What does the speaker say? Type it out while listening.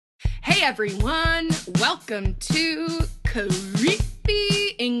Hey everyone, welcome to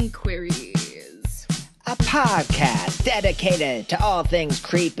Creepy Inquiries, a podcast dedicated to all things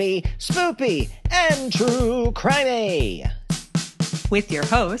creepy, spoopy, and true crimey. With your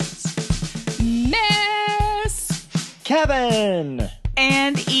hosts, Miss Kevin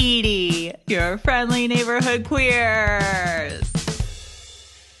and Edie, your friendly neighborhood queers.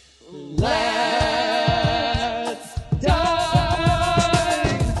 Let's dive!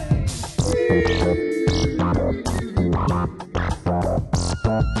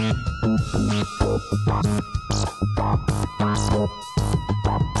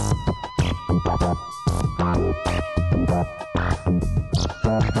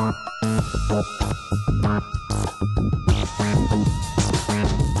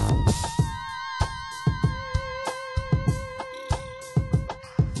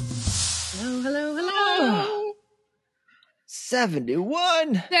 Hello.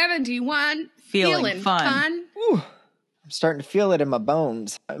 71. 71. Feeling fun. Ooh, I'm starting to feel it in my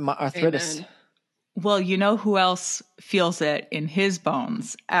bones. My arthritis. Amen. Well, you know who else feels it in his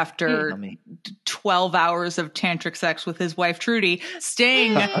bones after 12 hours of tantric sex with his wife, Trudy?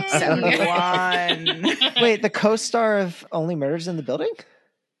 Sting, 71. Wait, the co-star of Only Murders in the Building?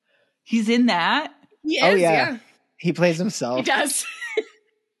 He's in that. Yes, yeah. He plays himself. He does.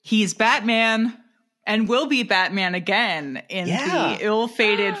 He's Batman and will be Batman again in the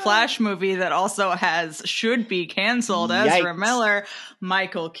ill-fated Flash movie that also should be canceled. Ezra Miller,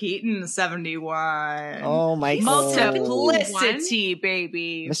 Michael Keaton, 71. Oh, Michael. Multiplicity,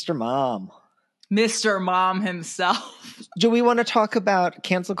 baby. Mr. Mom. Mr. Mom himself. Do we want to talk about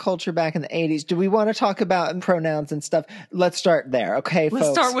cancel culture back in the 80s? Do we want to talk about pronouns and stuff? Let's start there, okay, folks?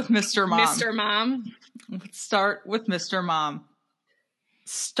 Let's start with Mr. Mom. Mr. Mom. Let's start with Mr. Mom.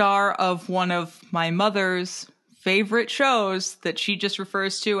 Star of one of my mother's favorite shows that she just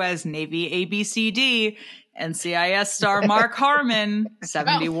refers to as Navy ABCD, NCIS star Mark Harmon,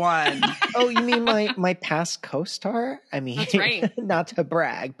 71. Oh, you mean my past co-star? I mean, That's right. Not to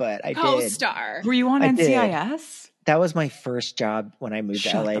brag, but I did. Co-star. Were you on I did. NCIS? That was my first job when I moved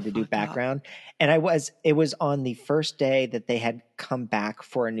to LA to do background. And it was on the first day that they had come back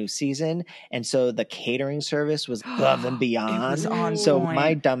for a new season. And so the catering service was above and beyond. It was on so point.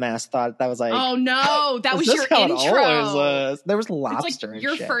 My dumbass thought that was like, Oh no, that was this your how it intro. always was. There was It's lobster like and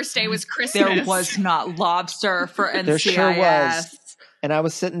your shit. first day was Christmas. There was not lobster for NCIS. There sure was. And I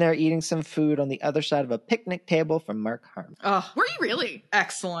was sitting there eating some food on the other side of a picnic table from Mark Harmon. Oh, Were you really?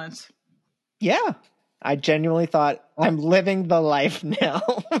 excellent. Yeah. I genuinely thought, I'm living the life now.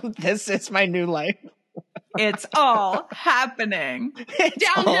 This is my new life. It's all happening.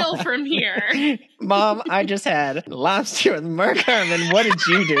 Downhill from here. Mom, I just had lobster with Mark Harmon. What did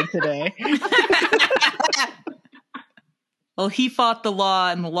you do today? Well, he fought the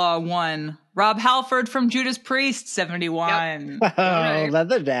law and the law won. Rob Halford from Judas Priest, 71. Oh, Right.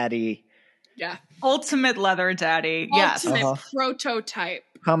 leather daddy. Yeah. Ultimate leather daddy. Yes. Ultimate prototype.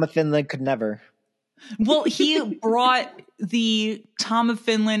 Tom of Finland could never. Well, he brought the Tom of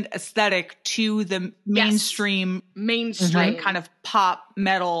Finland aesthetic to the mainstream kind of pop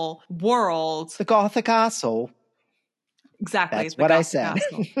metal world. The Gothic asshole. Exactly. That's the what I Gothic said.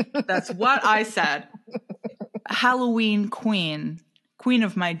 asshole. That's what I said. Halloween queen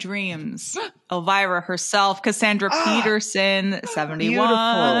of my dreams, Elvira herself, Cassandra Peterson,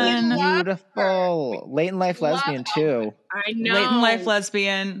 71. Beautiful. Late in life lesbian, too. I know. Late in life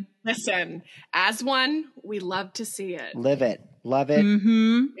lesbian. Listen, as one, we love to see it. Live it. Love it.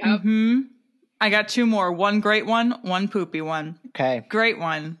 Mm-hmm. Yep. Mm-hmm. I got two more. One great one, one poopy one. Okay. Great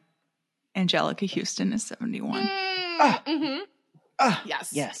one. Angelica Houston is 71. Yes.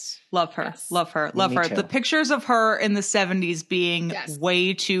 Yes. Love her. Yes. Love her. Love Me her. too. The pictures of her in the 70s being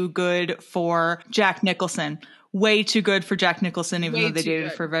way too good for Jack Nicholson. Way too good for Jack Nicholson, even Way though they too dated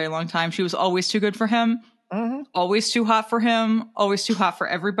good. for a very long time. She was always too good for him. Mm-hmm. Always too hot for him. Always too hot for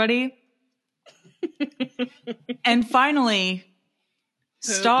everybody. And finally,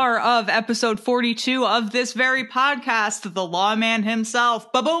 star of episode 42 of this very podcast, the lawman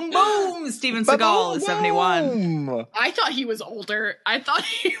himself, ba-boom, boom, Steven Seagal is 71. I thought he was older. I thought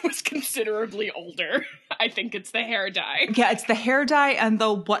he was considerably older. I think it's the hair dye. Yeah, it's the hair dye and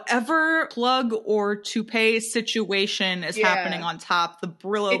the whatever plug or toupee situation is happening on top. The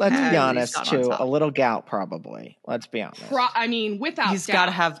Brillo Let's pad be he's honest, got on too. top. A little gout, probably. Let's be honest. Without He's doubt. got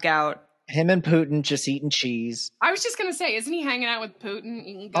to have gout. Him and Putin just eating cheese. I was just going to say, isn't he hanging out with Putin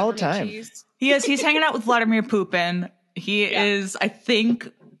eating All the government time. cheese? He is. He's hanging out with Vladimir Putin. He is, I think,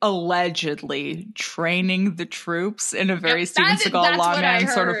 allegedly training the troops in a very Steven Seagal lawman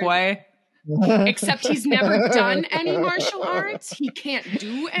sort of way. Except he's never done any martial arts. He can't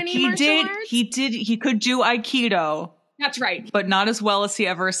do any martial arts. He could do Aikido. That's right. But not as well as he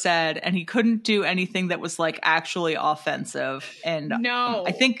ever said. And he couldn't do anything that was like actually offensive. And no.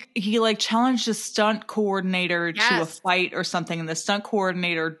 I think he like challenged a stunt coordinator to a fight or something. And the stunt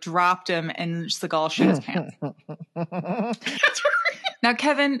coordinator dropped him and just like all shit his pants. That's right. Now,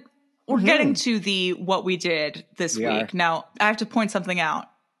 Kevin, we're getting to the what we did this week. Now, I have to point something out.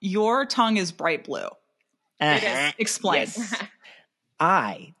 Your tongue is bright blue. It is. Explain. Yes.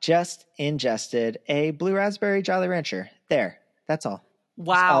 I just ingested a blue raspberry Jolly Rancher. There. That's all.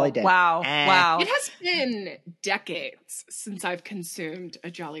 Wow. That's all I did. Wow. It has been decades since I've consumed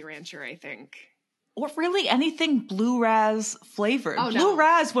a Jolly Rancher, I think. Or really anything blue raz flavored. Oh, blue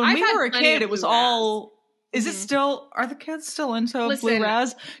raz, when we were a kid, it was all... Is it still... Are the kids still into blue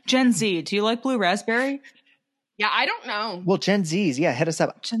raz? Gen Z, do you like blue raspberry? Yeah, I don't know. Well, Gen Zs, yeah, hit us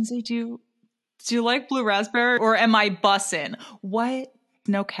up. Gen Z, do you like blue raspberry? Or am I bussin'? What?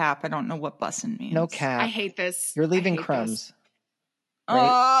 No cap. I don't know what bussin' means. No cap. I hate this. You're leaving crumbs.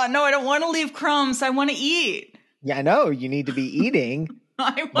 Right? No, I don't want to leave crumbs. I want to eat. Yeah, I know. You need to be eating.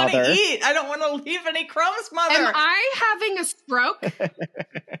 I want to eat. I don't want to leave any crumbs, Mother. Am I having a stroke?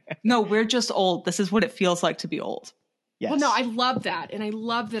 No, we're just old. This is what it feels like to be old. Yes. Well, no, I love that. And I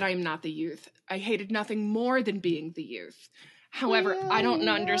love that I'm not the youth. I hated nothing more than being the youth. However, I don't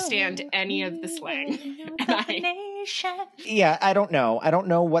understand any of the slang. Yeah, I don't know. I don't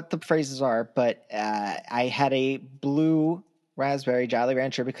know what the phrases are, but I had a blue raspberry Jolly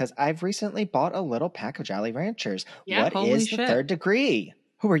Rancher because I've recently bought a little pack of Jolly Ranchers. Yeah, what is the third degree?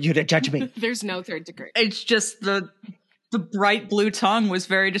 Who are you to judge me? There's no third degree. It's just the bright blue tongue was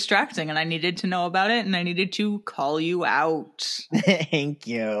very distracting, and I needed to know about it, and I needed to call you out. Thank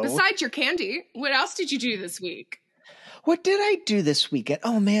you. Besides your candy, what else did you do this week? What did I do this weekend?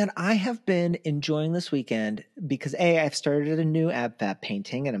 Oh man, I have been enjoying this weekend because I've started a new AbFab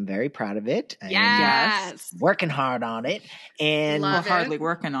painting and I'm very proud of it. Yes. Working hard on it. And we're hardly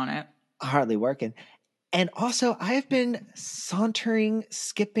working on it. Hardly working. And also I have been sauntering,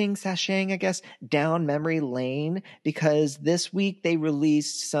 skipping, sashaying, I guess, down memory lane because this week they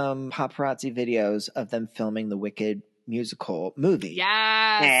released some paparazzi videos of them filming the Wicked musical movie.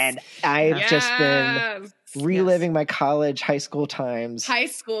 Yes. And I've just been reliving my college, high school times. High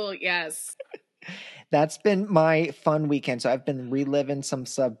school, yes. That's been my fun weekend. So I've been reliving some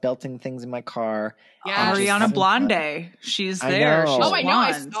stuff, belting things in my car. Yeah. Ariana Blonde. She's there. She's I know.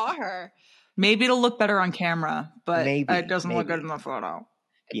 I saw her. Maybe it'll look better on camera, but it doesn't look good in the photo.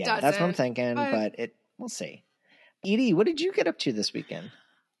 Yeah, that's what I'm thinking, but we'll see. Edie, what did you get up to this weekend?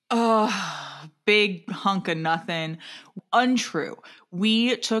 Oh, big hunk of nothing. Untrue.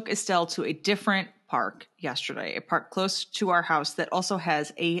 We took Estelle to a different park yesterday, a park close to our house that also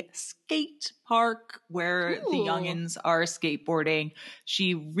has a skate park where the youngins are skateboarding.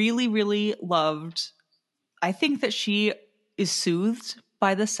 She really, really loved, I think that she is soothed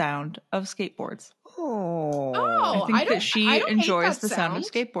by the sound of skateboards. Oh, I think that she enjoys the sound of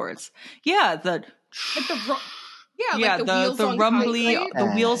skateboards. Yeah, the rumbly,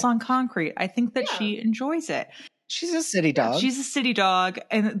 the wheels on concrete. I think that she enjoys it. She's a city dog. She's a city dog.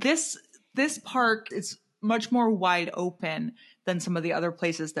 And this park is much more wide open than some of the other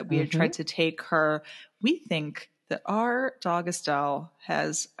places that we had tried to take her. We think that our dog Estelle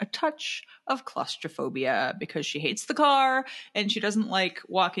has a touch of claustrophobia because she hates the car and she doesn't like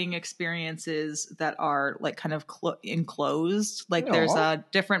walking experiences that are like kind of enclosed. Like there's a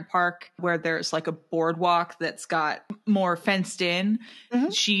different park where there's like a boardwalk that's got more fenced in.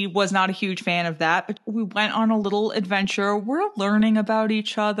 She was not a huge fan of that, but we went on a little adventure. We're learning about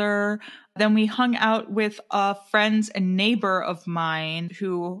each other. Then we hung out with a friend and neighbor of mine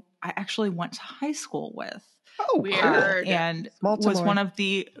who I actually went to high school with. Oh, weird. And was one of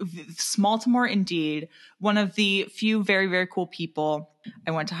the Smaltimore, indeed, one of the few very, very cool people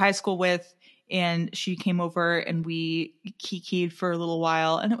I went to high school with. And she came over and we kikied for a little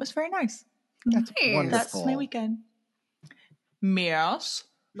while, and it was very nice. That's wonderful. That's my weekend. Miss,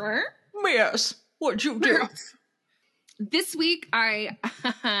 what'd you do? This week I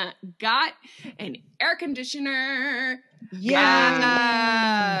got an air conditioner.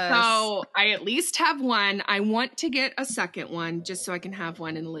 Yeah. So I at least have one. I want to get a second one just so I can have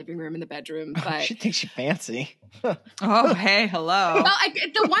one in the living room and the bedroom. But she thinks she's fancy. Oh, hey, hello. Well,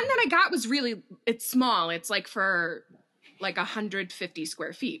 the one that I got was it's small. It's like for like 150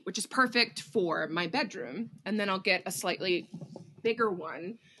 square feet, which is perfect for my bedroom. And then I'll get a slightly bigger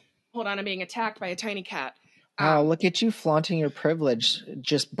one. Hold on, I'm being attacked by a tiny cat. Oh, look at you flaunting your privilege,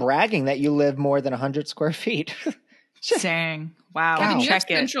 just bragging that you live more than 100 square feet. Dang. Wow. Kevin, you have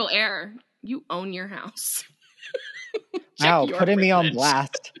Check it. central air. You own your house. Wow, your putting me on privilege.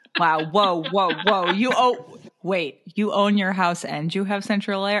 blast. Wow, whoa. You own your house and you have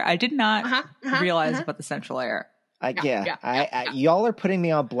central air? I did not realize about the central air. Y'all are putting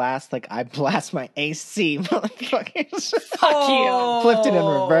me on blast like I blast my AC, motherfuckers. Fuck you. Flipped it in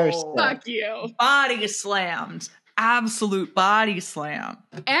reverse. Fuck you. Body slammed. Absolute body slam.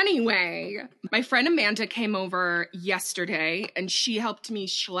 Anyway, my friend Amanda came over yesterday and she helped me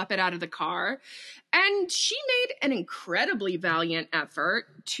schlep it out of the car. And she made an incredibly valiant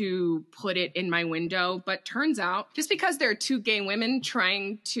effort to put it in my window. But turns out, just because there are two gay women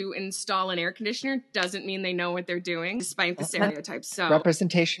trying to install an air conditioner doesn't mean they know what they're doing, despite the stereotypes. So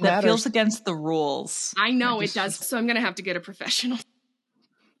representation that matters. feels against the rules. I know it does. So I'm going to have to get a professional.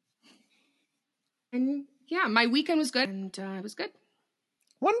 And yeah, my weekend was good. And it was good.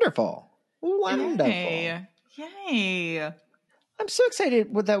 Wonderful. Yay. I'm so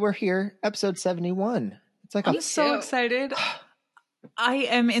excited that we're here, episode 71. It's like I'm so excited. I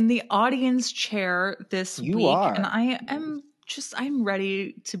am in the audience chair this week. You are. And I'm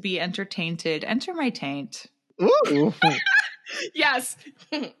ready to be entertained. Enter my taint. Ooh. Yes.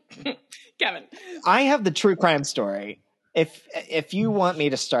 Kevin. I have the true crime story. If you want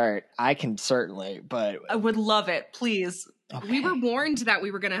me to start, I can certainly, but I would love it. Please. Okay. We were warned that we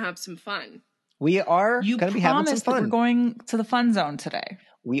were going to have some fun. We are going to be having some fun. We're going to the fun zone today.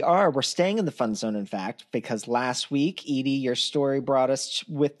 We are. We're staying in the fun zone, in fact, because last week, Edie, your story brought us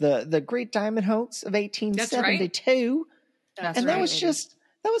with the Great Diamond Hoax of 1872. That's and right.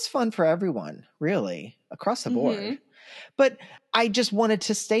 that was fun for everyone, really, across the board. Mm-hmm. But I just wanted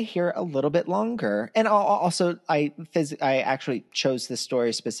to stay here a little bit longer. And also, I actually chose this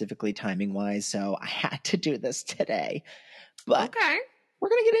story specifically timing-wise, so I had to do this today. But okay. We're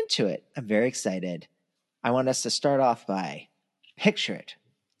going to get into it. I'm very excited. I want us to start off by picture it.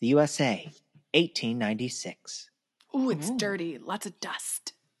 The USA, 1896. Ooh, it's dirty. Lots of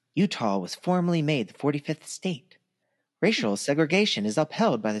dust. Utah was formally made the 45th state. Racial segregation is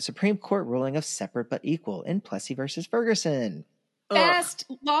upheld by the Supreme Court ruling of separate but equal in Plessy versus Ferguson. Best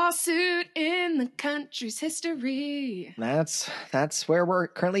lawsuit in the country's history. That's where we're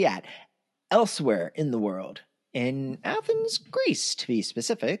currently at. Elsewhere in the world, in Athens, Greece, to be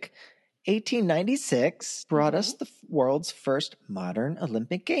specific, 1896 brought us the world's first modern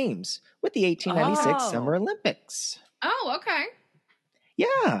Olympic Games with the 1896 Summer Olympics. Oh, okay.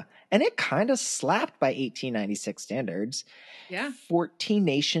 Yeah, and it kind of slapped by 1896 standards. Yeah. 14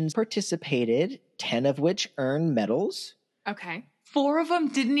 nations participated, 10 of which earned medals. Okay. 4 of them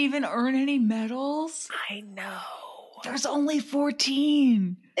didn't even earn any medals? I know. There's only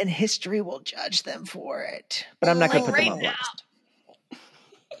 14. And history will judge them for it. But I'm not going to put them on blast.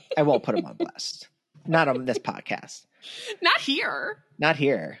 I won't put them on blast. Not on this podcast. Not here. Not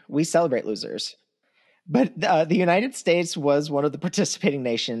here. We celebrate losers. But the United States was one of the participating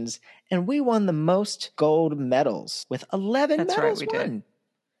nations, and we won the most gold medals with 11 medals won.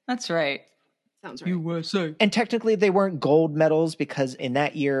 That's right. Sounds right. USA. And technically they weren't gold medals because in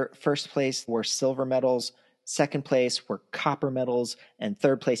that year, first place were silver medals, second place were copper medals, and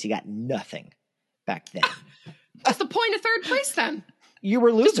third place you got nothing back then. What's the point of third place then? You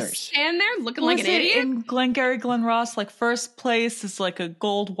were losers. Just stand there looking like an idiot? In Glengarry Glen Ross, like first place is like a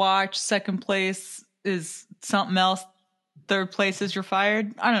gold watch, second place is something else, third place is you're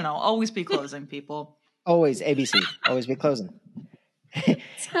fired. I don't know. Always be closing, people. Always ABC. Always be closing.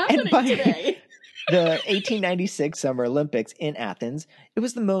 What's happening today? The 1896 Summer Olympics in Athens, it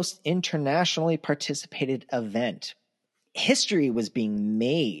was the most internationally participated event. History was being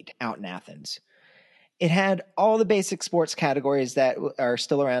made out in Athens. It had all the basic sports categories that are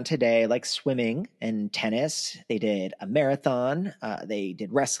still around today, like swimming and tennis. They did a marathon, they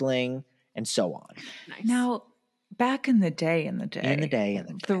did wrestling, and so on. Nice. Now, back in the day,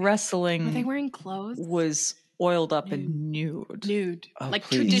 the wrestling were they wearing clothes? Was oiled up and nude. Oh, like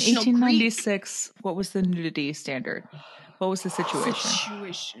please. traditional In 1896, what was the nudity standard? What was the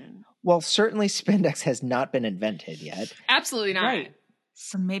situation? Well, certainly spandex has not been invented yet. Absolutely not. Right.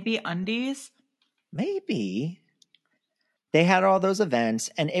 So maybe undies? Maybe. They had all those events,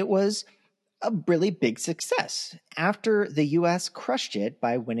 and it was a really big success. After the U.S. crushed it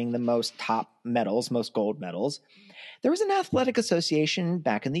by winning the most top medals, most gold medals, there was an athletic association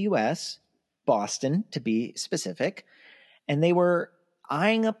back in the U.S., Boston to be specific, and they were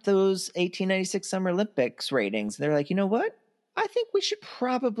eyeing up those 1896 Summer Olympics ratings. They're like, you know what? I think we should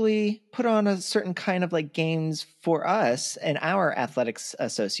probably put on a certain kind of like games for us and our athletics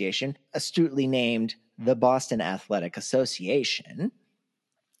association, astutely named the Boston Athletic Association.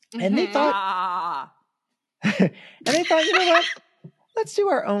 And they thought, you know what? let's do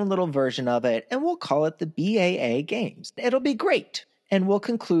our own little version of it, and we'll call it the BAA Games. It'll be great. And we'll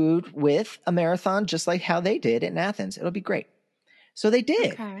conclude with a marathon just like how they did in Athens. It'll be great. So they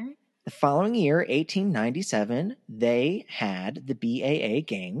did. Okay. The following year, 1897, they had the BAA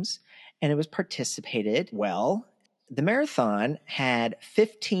Games, and it was participated well. The marathon had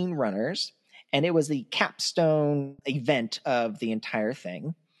 15 runners, and it was the capstone event of the entire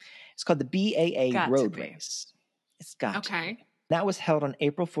thing. It's called the BAA Road Race. It's got to be. That was held on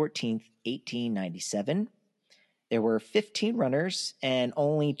April 14th, 1897. There were 15 runners, and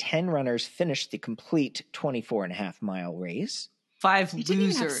only 10 runners finished the complete 24.5-mile race. 5 They didn't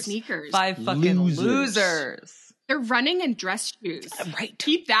even have losers. sneakers. 5 fucking losers. They're running in dress shoes. Right.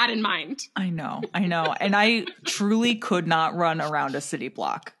 Keep that in mind. I know. And I truly could not run around a city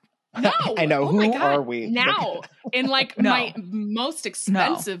block. No. I know. Oh my Who God. are we? Now, in like my most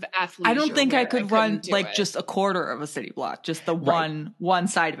expensive athlete. I don't think I could run like it. just a quarter of a city block, just the one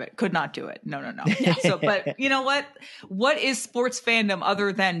side of it. Could not do it. No. So, but you know what? What is sports fandom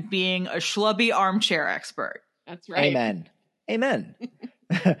other than being a schlubby armchair expert? That's right. Amen.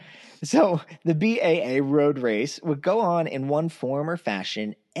 So the BAA road race would go on in one form or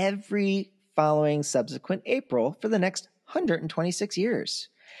fashion every following subsequent April for the next 126 years.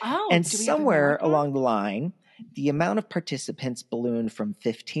 Oh, and somewhere along the line, the amount of participants ballooned from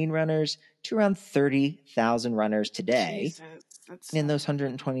 15 runners to around 30,000 runners today. In those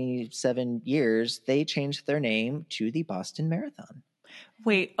 127 years, they changed their name to the Boston Marathon.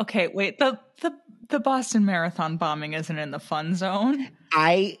 Wait. The Boston Marathon bombing isn't in the fun zone.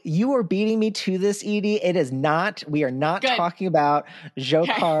 You are beating me to this, Edie. It is not. We are not talking about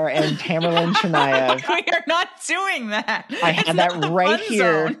Dzhokhar and Tamerlan Chimaev. We are not doing that. I had that right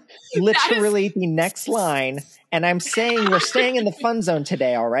here, literally the next line. And I'm saying we're staying in the fun zone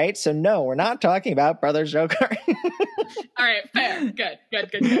today, all right? So no, we're not talking about Brother Dzhokhar. All right, fair.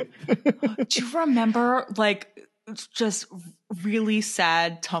 Good. Do you remember, like, just really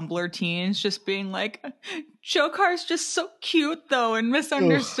sad Tumblr teens just being like, Dzhokhar's just so cute though and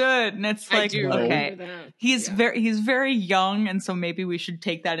misunderstood. And it's like, okay, he's very young, and so maybe we should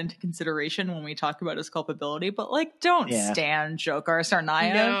take that into consideration when we talk about his culpability. But like, don't stand Dzhokhar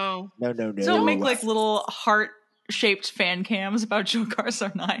Tsarnaev. No. Don't make like little heart-shaped fan cams about Dzhokhar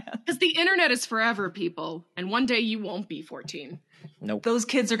Tsarnaev. Because the internet is forever, people, and one day you won't be 14. Nope. Those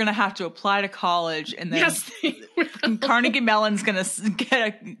kids are going to have to apply to college, and then Carnegie Mellon's going to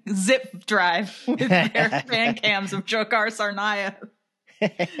get a zip drive with their fan cams of Dzhokhar Tsarnaev.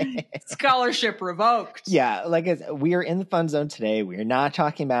 Scholarship revoked. Yeah, like I said, we are in the fun zone today. We are not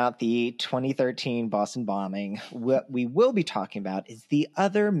talking about the 2013 Boston bombing. What we will be talking about is the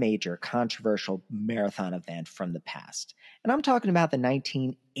other major controversial marathon event from the past. And I'm talking about the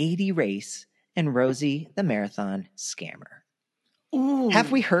 1980 race and Rosie the Marathon Scammer. Ooh.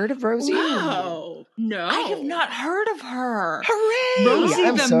 Have we heard of Rosie? No. I have not heard of her. Hooray! Rosie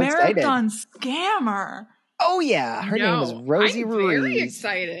I'm the so Marathon excited. Scammer. Oh yeah, her name is Rosie Ruiz. I'm very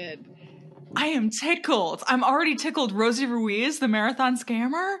excited. I am tickled. I'm already tickled. Rosie Ruiz, the Marathon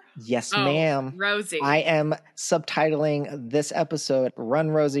Scammer? Yes, ma'am. Rosie. I am subtitling this episode,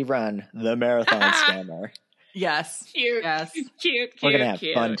 Run Rosie Run, the Marathon Scammer. Yes. Cute. Yes. Cute. We're going to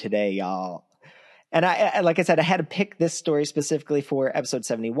have fun today, y'all. And I, like I said, I had to pick this story specifically for episode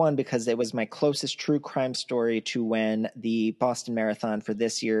 71 because it was my closest true crime story to when the Boston Marathon for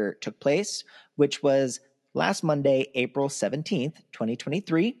this year took place, which was last Monday, April 17th,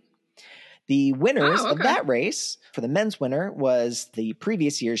 2023. The winners of that race, for the men's winner, was the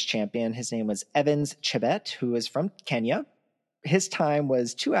previous year's champion. His name was Evans Chebet, who is from Kenya. His time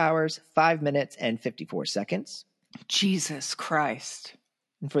was 2 hours, 5 minutes, and 54 seconds. Jesus Christ.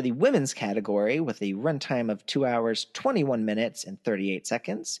 And for the women's category, with a runtime of 2 hours, 21 minutes, and 38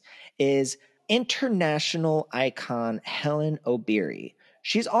 seconds, is international icon Helen Obiri.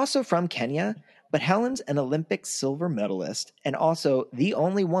 She's also from Kenya, but Helen's an Olympic silver medalist and also the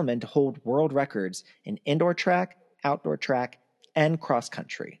only woman to hold world records in indoor track, outdoor track, and cross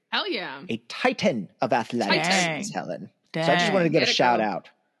country. Hell yeah. A titan of athletics is Helen. Dang. So I just wanted to give a shout out.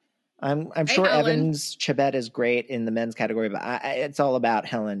 I'm sure Helen. Evans Chebet is great in the men's category, but it's all about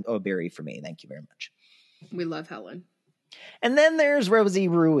Helen Obiri for me. Thank you very much. We love Helen. And then there's Rosie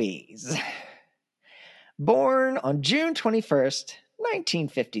Ruiz. Born on June 21st,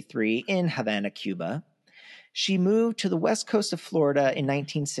 1953 in Havana, Cuba. She moved to the west coast of Florida in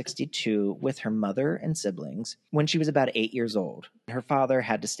 1962 with her mother and siblings when she was about 8 years old. Her father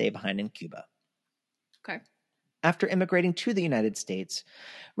had to stay behind in Cuba. Okay. After immigrating to the United States,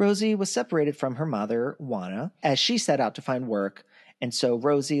 Rosie was separated from her mother, Juana, as she set out to find work And so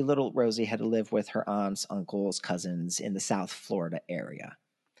little Rosie had to live with her aunts, uncles, cousins in the South Florida area.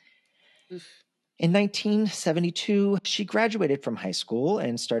 Oof. In 1972, she graduated from high school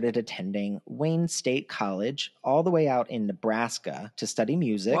and started attending Wayne State College all the way out in Nebraska to study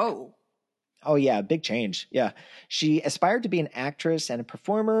music. Whoa. Oh, yeah, big change. Yeah. She aspired to be an actress and a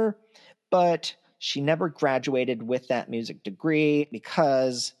performer, but she never graduated with that music degree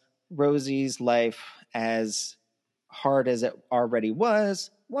because Rosie's life, as hard as it already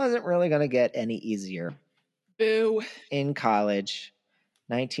wasn't really going to get any easier. Boo. In college,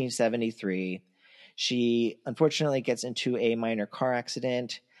 1973, she unfortunately gets into a minor car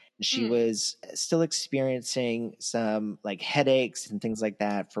accident. She was still experiencing some like headaches and things like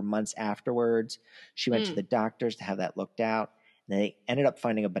that for months afterwards. She went to the doctors to have that looked out, and they ended up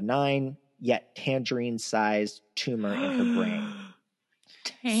finding a benign yet tangerine-sized tumor in her brain.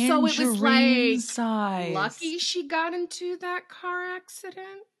 So it was like size. lucky she got into that car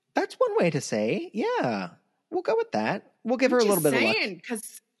accident. That's one way to say, yeah. We'll go with that. We'll give her a little bit of luck.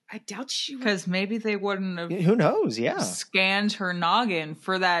 Because I doubt she would. Because maybe they wouldn't have. Who knows? Yeah. Scanned her noggin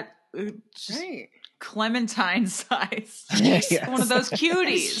for that Clementine size. Yes. One of those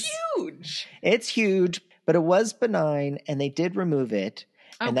cuties. It's huge. It's huge, but it was benign, and they did remove it,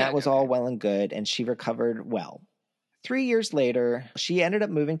 and that was all well and good, and she recovered well. 3 years later, she ended up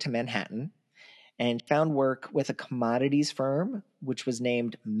moving to Manhattan and found work with a commodities firm, which was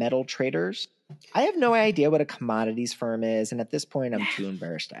named Metal Traders. I have no idea what a commodities firm is, and at this point, I'm too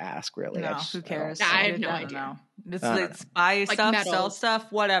embarrassed to ask, really. No, who cares? I have no don't idea. know. It's buy Like stuff, metal. sell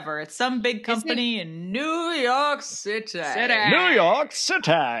stuff, whatever. It's some big company in New York City. New York City!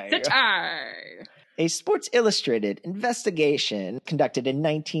 Titor. A Sports Illustrated investigation conducted in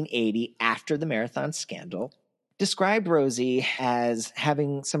 1980 after the marathon scandal described Rosie as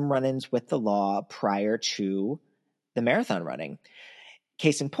having some run-ins with the law prior to the marathon running.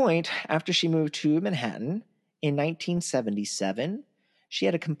 Case in point, after she moved to Manhattan in 1977, she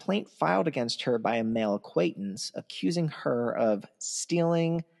had a complaint filed against her by a male acquaintance accusing her of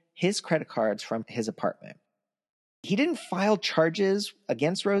stealing his credit cards from his apartment. He didn't file charges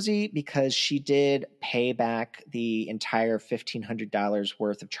against Rosie because she did pay back the entire $1,500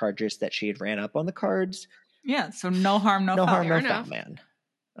 worth of charges that she had ran up on the cards. Yeah, so no harm, no foul. No harm, no Fair foul, enough. man.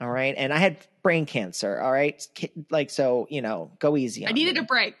 All right. And I had brain cancer. All right. Like, so, go easy on I needed me. a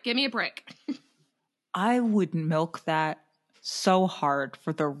break. Give me a break. I would milk that so hard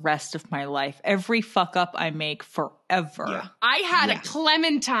for the rest of my life. Every fuck up I make forever. Yeah. I had Yes. a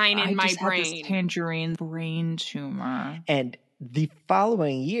clementine in my just had brain. this tangerine brain tumor. And the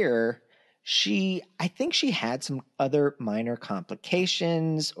following year, I think she had some other minor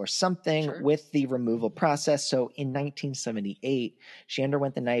complications or something with the removal process. So in 1978, she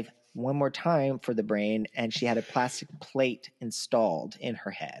underwent the knife one more time for the brain, and she had a plastic plate installed in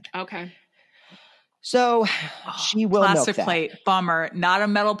her head. Okay. So she will milk Plastic that. plate, bummer. Not a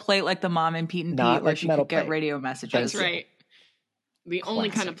metal plate like the Mom and Pete and Not Pete where like she metal could get plate. radio messages. That's right. The only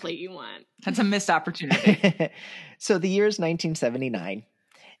kind of Classic. plate you want. That's a missed opportunity. So the year is 1979.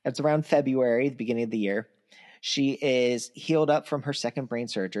 It's around February, the beginning of the year. She is healed up from her second brain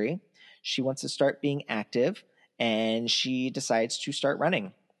surgery. She wants to start being active, and she decides to start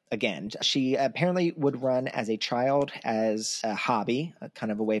running again. She apparently would run as a child, as a hobby,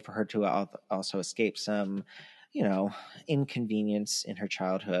 kind of a way for her to also escape some, inconvenience in her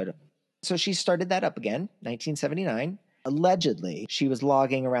childhood. So she started that up again, 1979. Allegedly, she was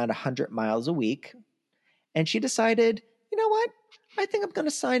logging around 100 miles a week, and she decided, you know what? I think I'm going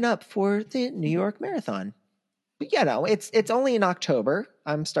to sign up for the New York Marathon. But, it's only in October.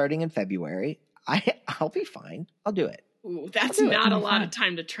 I'm starting in February. I'll be fine. I'll do it. Ooh, that's do it. not a It'll be lot fine. of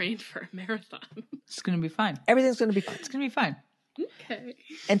time to train for a marathon. It's going to be fine. Everything's going to be fine. It's going to be fine. Okay.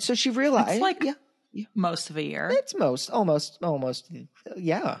 And so she realized, It's like yeah, most of a year. it's almost,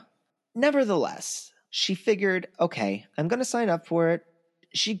 yeah. Nevertheless, she figured, okay, I'm going to sign up for it.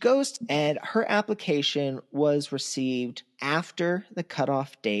 She goes, and her application was received after the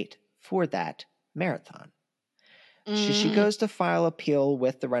cutoff date for that marathon. She goes to file appeal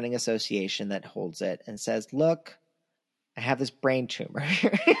with the running association that holds it and says, look, I have this brain tumor.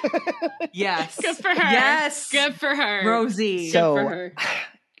 Yes. Good for her. Yes. Good for her. Rosie. So, Good for her.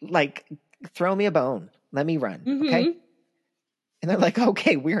 like, throw me a bone. Let me run. Okay. And they're like,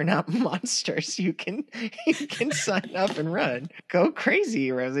 okay, we're not monsters. You can sign up and run. Go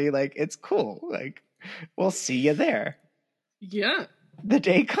crazy, Rosie. Like, it's cool. Like, we'll see you there. Yeah. The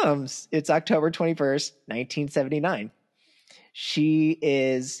day comes. It's October 21st, 1979. She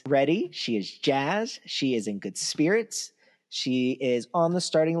is ready. She is jazzed. She is in good spirits. She is on the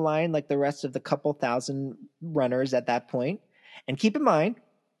starting line like the rest of the couple thousand runners at that point. And keep in mind,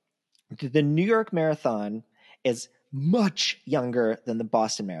 the New York Marathon is much younger than the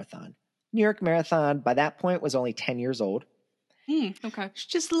Boston Marathon. New York Marathon, by that point, was only 10 years old. Okay. It's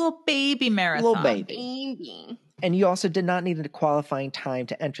just a little baby marathon. Little baby. And you also did not need a qualifying time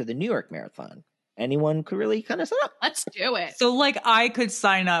to enter the New York Marathon. Anyone could really kind of sign up. Let's do it. So, like, I could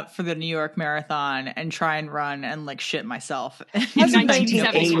sign up for the New York Marathon and try and run and, like, shit myself. In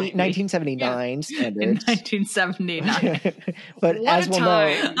 1979 standards. In 1979. But What as a we'll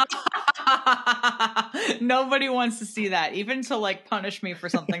time. know, Nobody wants to see that, even to, like, punish me for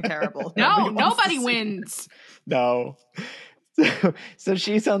something terrible. No, wants to nobody see wins. no. So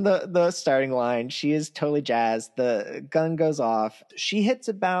she's on the starting line. She is totally jazzed. The gun goes off. She hits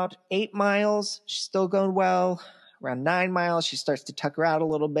about 8 miles. She's still going well. Around 9 miles, she starts to tucker out a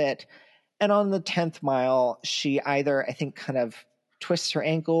little bit. And on the 10th mile, she either, I think, kind of twists her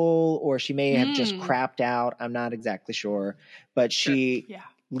ankle, or she may have just crapped out. I'm not exactly sure. But she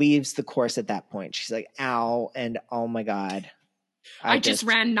leaves the course at that point. She's like, ow, and oh my God. I just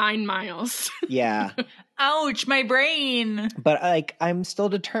ran 9 miles. Yeah. Ouch, my brain. But like, I'm still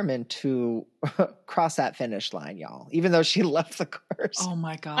determined to cross that finish line, y'all, even though she left the course. Oh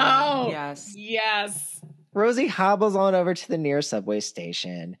my God. Oh, yes. Yes. Rosie hobbles on over to the nearest subway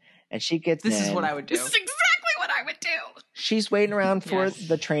station, and she gets This in. is what I would do. This is exactly what I would do. She's waiting around for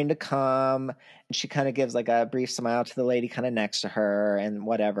the train to come, and she kind of gives like a brief smile to the lady kind of next to her and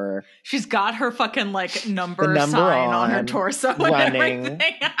whatever. She's got her fucking like number number sign on her on, torso running. and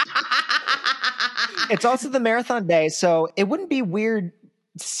everything. It's also the marathon day, so it wouldn't be weird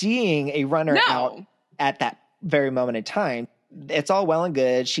seeing a runner out at that very moment in time. It's all well and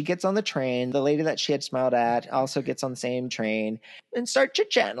good. She gets on the train. The lady that she had smiled at also gets on the same train and start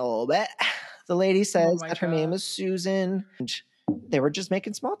chit-chatting a little bit. The lady says that her name is Susan. And they were just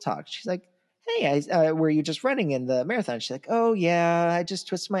making small talk. She's like, hey, were you just running in the marathon? She's like, oh, yeah, I just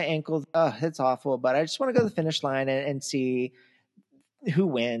twisted my ankle. Oh, it's awful, but I just want to go to the finish line and see who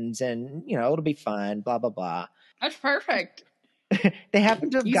wins. And, you know, it'll be fun, blah, blah, blah. That's perfect. They happen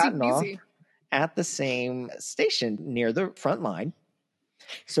to have Easy gotten peasy. off at the same station near the front line.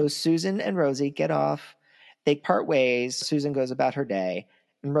 So Susan and Rosie get off. They part ways. Susan goes about her day.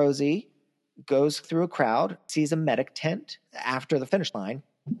 And Rosie goes through a crowd, sees a medic tent after the finish line.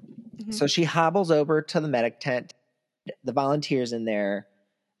 Mm-hmm. So she hobbles over to the medic tent. The volunteers in there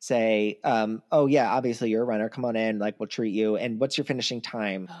say, oh, yeah, obviously you're a runner. Come on in. Like, we'll treat you. And what's your finishing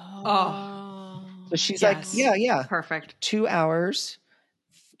time? So she's like, yeah. Perfect. 2 hours,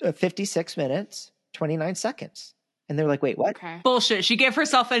 56 minutes, 29 seconds. And they're like, wait, what? Okay. Bullshit. She gave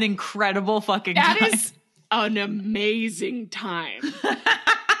herself an incredible fucking time. That is an amazing time.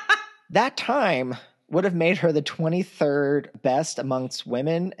 That time would have made her the 23rd best amongst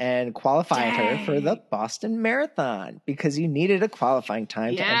women and qualified her for the Boston Marathon, because you needed a qualifying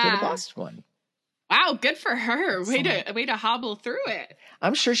time to enter the Boston one. Wow, good for her. Way to hobble through it.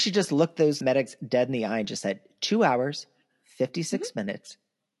 I'm sure she just looked those medics dead in the eye and just said 2 hours, 56 minutes,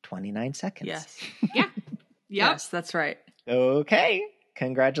 29 seconds. Yes. Yeah. Yep. Yes, that's right. Okay.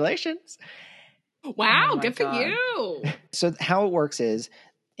 Congratulations. Wow, good for you. So how it works is,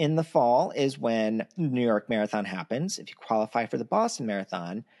 in the fall is when New York Marathon happens. If you qualify for the Boston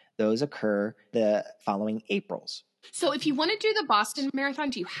Marathon, those occur the following Aprils. So if you want to do the Boston Marathon,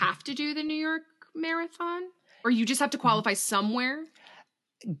 do you have to do the New York Marathon? Or you just have to qualify somewhere?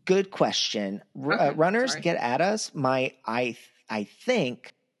 Good question. Runners get at us. I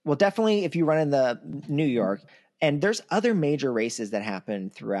think, well, definitely if you run in the New York, and there's other major races that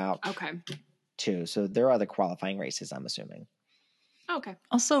happen throughout too. So there are other qualifying races, I'm assuming. Okay.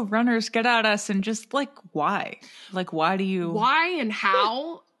 Also, runners get at us and just like, why? Like, why do you? Why and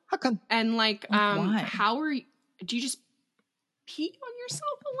how? How come? And like why? How are you? Do you just pee on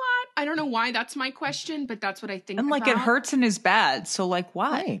yourself a lot? I don't know why that's my question, but that's what I think. And like, it hurts and is bad. So like,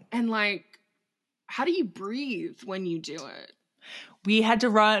 why? Right. And like, how do you breathe when you do it? We had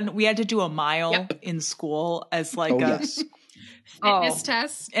to do a mile in school as like fitness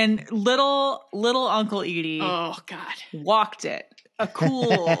test. And little Uncle Edie walked it. A cool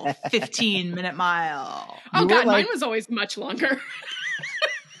 15-minute mile. Oh, God, mine was always much longer.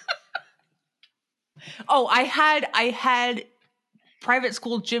 I had private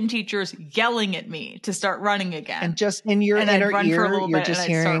school gym teachers yelling at me to start running again. And just in your inner ear, you're just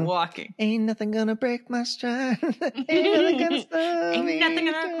hearing, start walking. Ain't nothing gonna break my stride. Ain't nothing gonna slow Ain't me nothing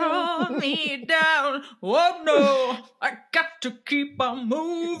gonna calm me down. Oh, no, I got to keep on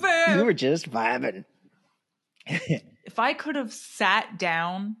moving. You were just vibing. If I could have sat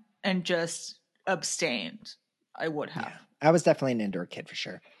down and just abstained, I would have. Yeah, I was definitely an indoor kid for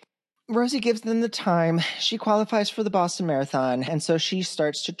sure. Rosie gives them the time. She qualifies for the Boston Marathon, and so she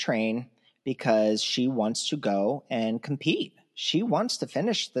starts to train because she wants to go and compete. She wants to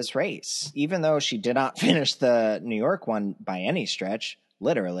finish this race, even though she did not finish the New York one by any stretch,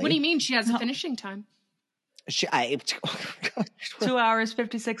 literally. What do you mean she has a finishing time? 2 hours,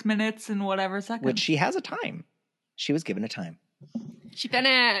 56 minutes, and whatever seconds. Which she has a time. She was given a time. She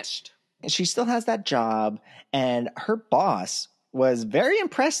finished. She still has that job, and her boss was very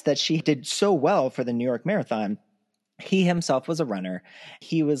impressed that she did so well for the New York Marathon. He himself was a runner.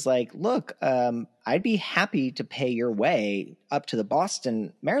 He was like, look, I'd be happy to pay your way up to the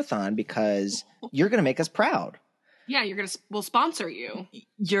Boston Marathon because you're going to make us proud. Yeah, we'll sponsor you.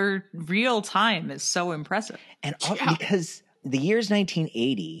 Your real time is so impressive. And because the year's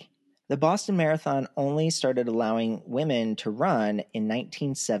 1980, the Boston Marathon only started allowing women to run in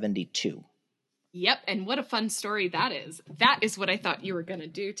 1972. Yep, and what a fun story that is. That is what I thought you were going to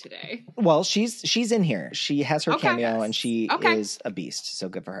do today. Well, she's in here. She has her cameo, yes. and she is a beast, so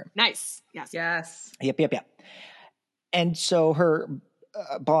good for her. Nice. Yes. Yep. And so her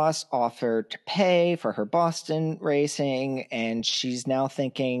boss offered to pay for her Boston racing, and she's now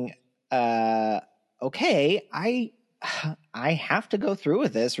thinking, okay, I have to go through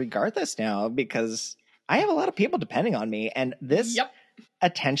with this regardless now because I have a lot of people depending on me, and this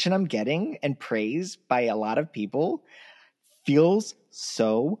attention I'm getting and praise by a lot of people feels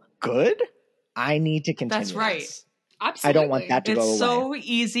so good. I need to continue. That's right. This. Absolutely. I don't want that to go away. It's so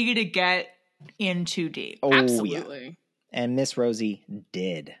easy to get in too deep. Oh, Absolutely. Yeah. And Miss Rosie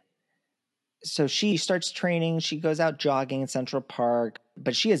did. So she starts training. She goes out jogging in Central Park,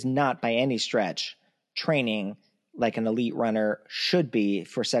 but she is not by any stretch training like an elite runner should be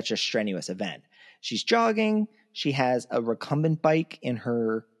for such a strenuous event. She's jogging. She has a recumbent bike in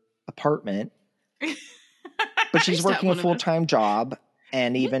her apartment, but she's working a full-time job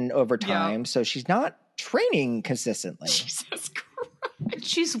and even overtime. So she's not training consistently. Jesus Christ.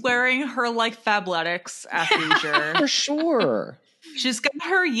 She's wearing her like Fabletics athleisure. For sure. She's got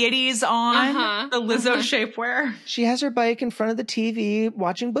her Yitties on, the Lizzo shapewear. She has her bike in front of the TV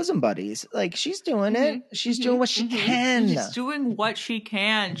watching Bosom Buddies. Like, she's doing it. She's doing what she can. She's doing what she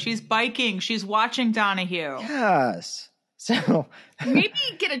can. She's biking. She's watching Donahue. Yes. So maybe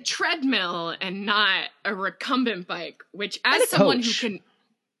get a treadmill and not a recumbent bike, which as someone who can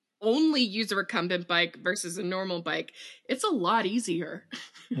only use a recumbent bike versus a normal bike, it's a lot easier.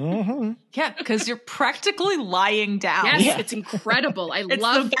 Mm-hmm. Yeah, because you're practically lying down. Yes, it's incredible. It's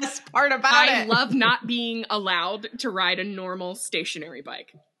the best part about it. I love not being allowed to ride a normal stationary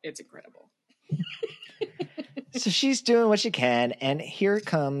bike. It's incredible. So she's doing what she can, and here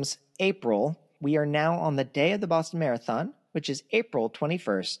comes April. We are now on the day of the Boston Marathon, which is April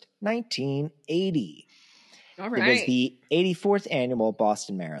 21st, 1980. All right. It was the 84th annual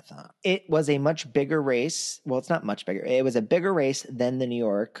Boston Marathon. It was a much bigger race. Well, it's not much bigger. It was a bigger race than the New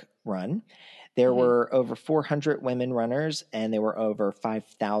York run. There were over 400 women runners, and there were over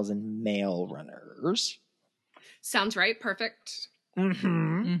 5,000 male runners. Sounds right. Perfect.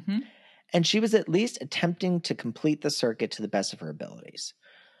 And she was at least attempting to complete the circuit to the best of her abilities.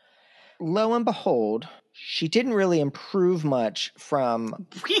 Lo and behold, she didn't really improve much from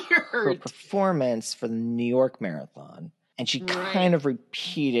her performance for the New York Marathon. And she kind of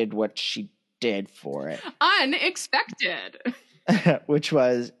repeated what she did for it. Unexpected. Which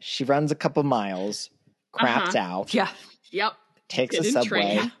was she runs a couple miles, craps out. Yeah. Yep. Takes a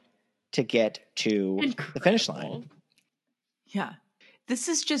subway to get to the finish line. Yeah. This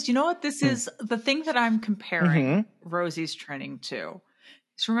is just, you know what? This is the thing that I'm comparing Rosie's training to.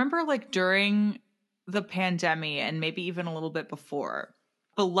 So remember, like, during the pandemic and maybe even a little bit before,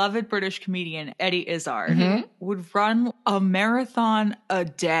 beloved British comedian Eddie Izzard would run a marathon a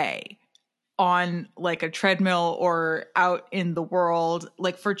day on like a treadmill or out in the world,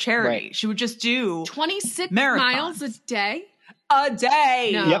 like for charity. She would just do 26 marathons. miles a day? A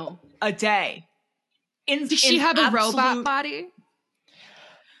day. No. Yep. A day. Does she have a robot body?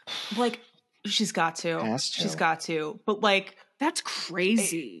 Like, she's got to. She's got to. But like, that's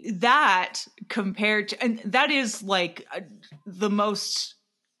crazy. That compared to, and that is like the most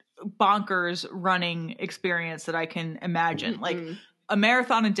bonkers running experience that I can imagine. Like a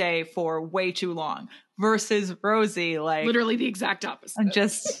marathon a day for way too long versus Rosie, like literally the exact opposite. And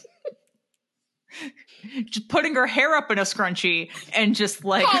just putting her hair up in a scrunchie and just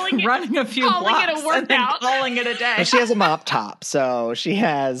like running a few blocks it a workout. And then calling it a day. But she has a mop top, so she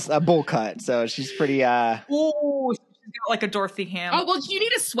has a bowl cut, so she's pretty Ooh, she's got like a Dorothy Ham. Oh, well, you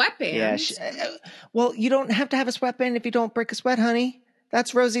need a sweatband. Yeah. Well, you don't have to have a sweatband if you don't break a sweat, honey.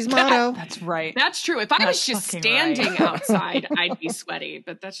 That's Rosie's motto. That's right. That's true. If I was That's just fucking standing right. outside, I'd be sweaty,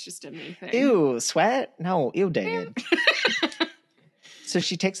 but that's just a me thing. Ew, sweat? No, ew, David. So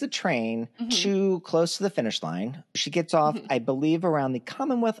she takes the train too close to the finish line. She gets off, I believe, around the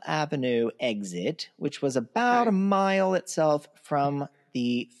Commonwealth Avenue exit, which was about a mile itself from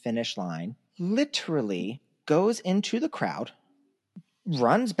the finish line. Literally goes into the crowd,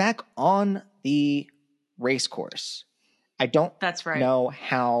 runs back on the race course. I don't know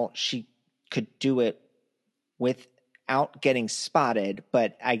how she could do it without getting spotted,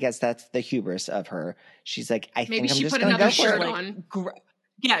 but I guess that's the hubris of her. She's like, Maybe think I'm she just put going to another go for shirt it.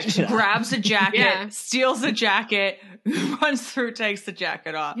 on. She grabs a jacket, Yeah. steals a jacket, runs through, takes the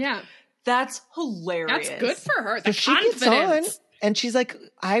jacket off. Yeah. That's hilarious. That's good for her. The So she gets on, confidence. and she's like,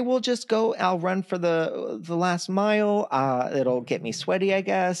 I will just go. I'll run for the last mile. It'll get me sweaty, I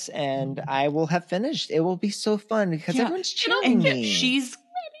guess, and I will have finished. It will be so fun because everyone's cheering me.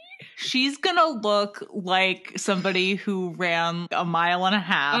 She's gonna look like somebody who ran a mile and a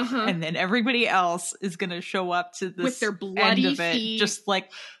half, and then everybody else is gonna show up to this with their bloody end of it, feet, just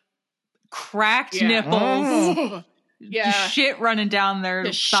like cracked nipples. Shit running down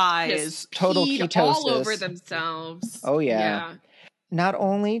their thighs. Total ketosis. All over themselves. Oh, yeah. Not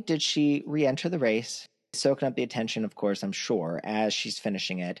only did she re-enter the race, soaking up the attention, of course, I'm sure, as she's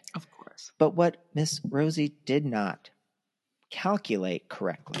finishing it. Of course. But what Miss Rosie did not calculate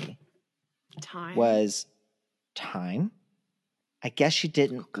correctly was time. I guess she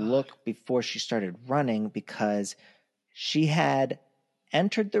didn't look before she started running because she had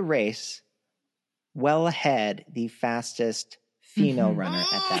entered the race well ahead the fastest female runner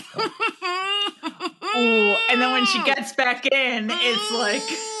at that point. Ooh, and then when she gets back in, it's like...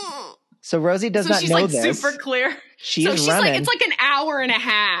 So Rosie does not know this. Super clear. She's running. Like, it's like an hour and a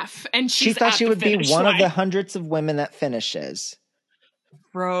half, and she thought she would be one of the hundreds of women that finishes.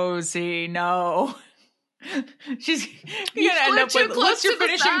 Rosie, no. She's gonna end up with, what's your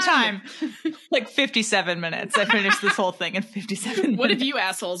finishing time? Like 57 minutes. I finished this whole thing in 57 minutes. What have you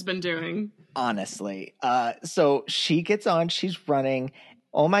assholes been doing? Honestly. So she gets on, she's running.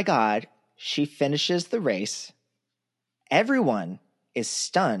 Oh my God. She finishes the race. Everyone is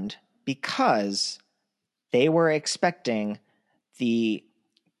stunned because they were expecting the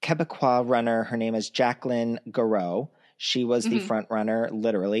Quebecois runner. Her name is Jacqueline Garreau. She was the front runner,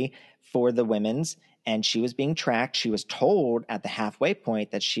 literally, for the women's, and she was being tracked. She was told at the halfway point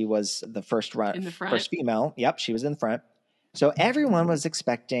that she was the first female. Yep, she was in the front. So everyone was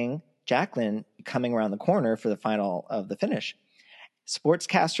expecting Jacqueline coming around the corner for the final of the finish.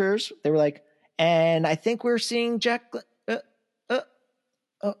 Sportscasters, they were like, and I think we're seeing Jacqueline. Who?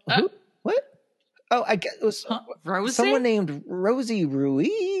 What? Oh, I guess it was someone named Rosie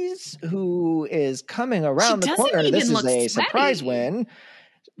Ruiz who is coming around the corner. This is a surprise win.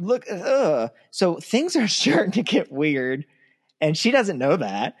 Look, so things are starting to get weird, and she doesn't know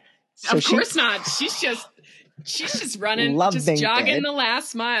that. So of course not. She's just running, just jogging the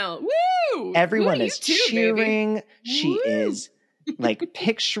last mile. Woo! Everyone is cheering. Baby. She is like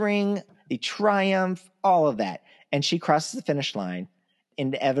picturing the triumph, all of that, and she crosses the finish line.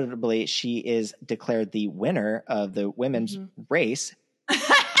 Inevitably, she is declared the winner of the women's race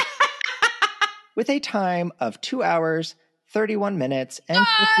with a time of 2 hours, 31 minutes, and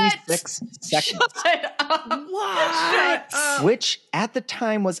 56 seconds. Shut up. What? Which at the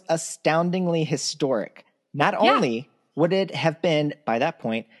time was astoundingly historic. Not only would it have been, by that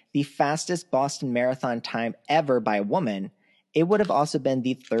point, the fastest Boston Marathon time ever by a woman, it would have also been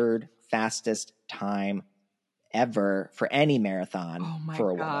the third fastest time ever for any marathon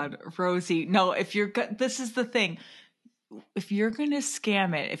for a woman. Rosie. No, this is the thing. If you're going to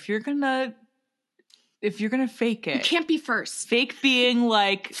scam it, if you're going to fake it. You can't be first. Fake being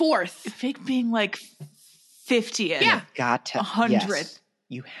like fourth. Fake being like 50th. Yeah. Got to 100th. Yes,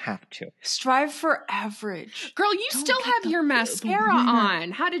 you have to. Strive for average. Girl, you still have your mascara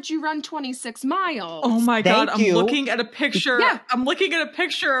on. How did you run 26 miles? Oh my God. Thank you. I'm looking at a picture. Yeah. I'm looking at a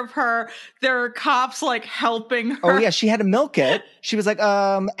picture of her. There are cops like helping her. Oh yeah. She had to milk it. She was like,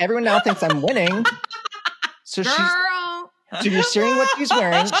 everyone now thinks I'm winning. So So you're seeing what she's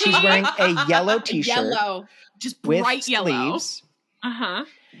wearing. She's wearing a yellow t-shirt. Just bright with yellow. Sleeves.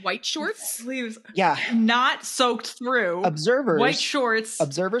 White shorts? Sleeves. Yeah. Not soaked through. White shorts.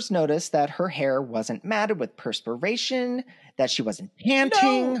 Observers noticed that her hair wasn't matted with perspiration, that she wasn't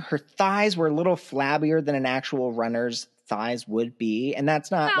panting. No. Her thighs were a little flabbier than an actual runner's thighs would be. And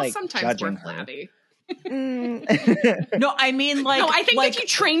that's not sometimes judging we're flabby. No, I mean No, I think if you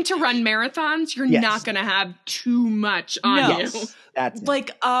train to run marathons, you're not going to have too much on you. That's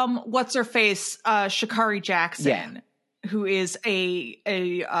what's her face? Sha'Carri Jackson. Yeah. who is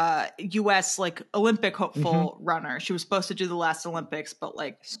a U.S. like Olympic hopeful runner. She was supposed to do the last Olympics, but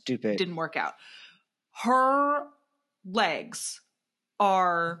like Stupid. didn't work out. Her legs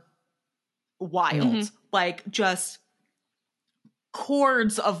are wild, like just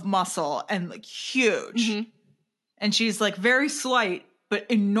cords of muscle and like huge. And she's like very slight, but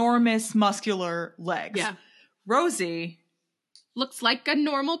enormous muscular legs. Yeah. Rosie looks like a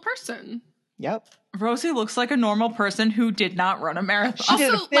normal person. Yep. Rosie looks like a normal person who did not run a marathon. She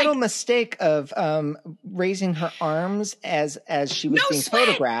did a fatal mistake of raising her arms as she was being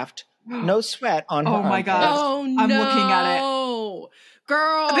photographed. No sweat on her. Oh my god! Oh no! I'm looking at it,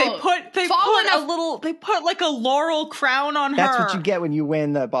 girl. They put like a laurel crown on her. That's what you get when you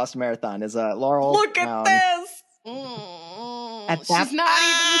win the Boston Marathon. Is a laurel. Look crown. at this. She's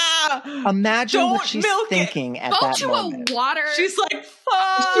not even. Imagine what she's thinking at that moment. A water. She's like,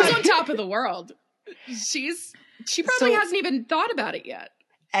 fuck. She's on top of the world. She probably hasn't even thought about it yet.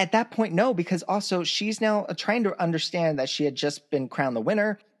 At that point, no, because also she's now trying to understand that she had just been crowned the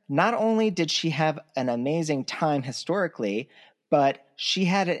winner. Not only did she have an amazing time historically, but she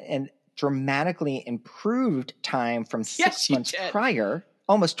had a dramatically improved time from 6 months prior.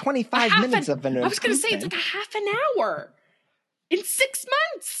 Almost 25 minutes of an improvement. I was going to say it's like a half an hour in 6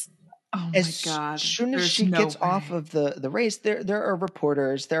 months. Oh my God. As soon as she gets off of the race, there are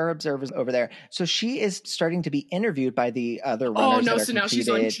reporters, there are observers over there. So she is starting to be interviewed by the other runners. Oh no, so now she's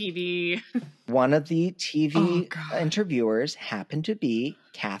on TV. One of the TV interviewers happened to be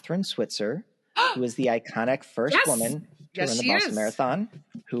Catherine Switzer, who was the iconic first woman to run the Boston Marathon,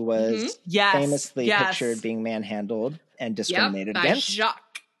 who was famously pictured being manhandled and discriminated against.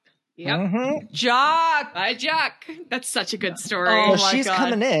 Jacques. Yep. Jacques. By Jacques. That's such a good story. Oh, so she's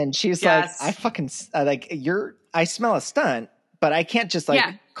coming in. She's like, I fucking I smell a stunt, but I can't just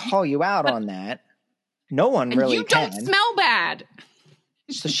call you out on that. No one really you can. don't smell bad.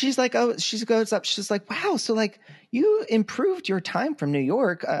 So she's like, she goes up. She's like, wow. So like you improved your time from New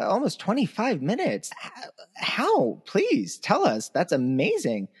York, almost 25 minutes. How? Please tell us. That's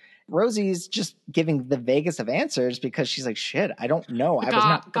amazing. Rosie's just giving the vaguest of answers because she's like, shit, I don't know. I was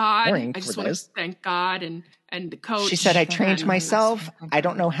not preparing for this. I just want to thank God and the coach. She said, I trained myself. I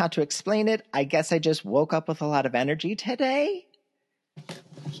don't know how to explain it. I guess I just woke up with a lot of energy today.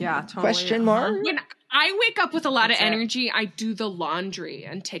 Yeah, totally. Question mark? When I wake up with a lot of energy, I do the laundry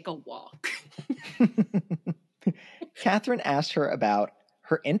and take a walk. Catherine asked her about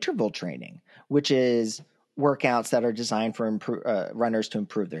her interval training, which is workouts that are designed for runners to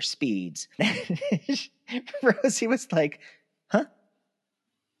improve their speeds. Rosie was like, huh?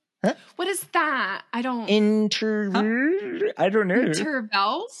 What is that? I don't... I don't know.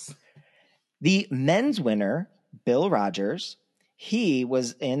 Intervals? The men's winner, Bill Rogers, he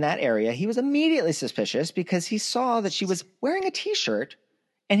was in that area. He was immediately suspicious because he saw that she was wearing a T-shirt.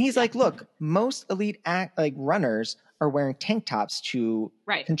 And he's like, look, most elite runners are wearing tank tops to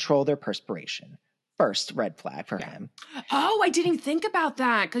control their perspiration. First red flag for him. Oh, I didn't even think about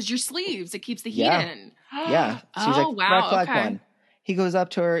that because your sleeves, it keeps the heat in. Yeah. So he's like, red flag one. He goes up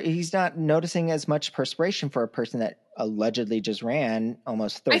to her. He's not noticing as much perspiration for a person that allegedly just ran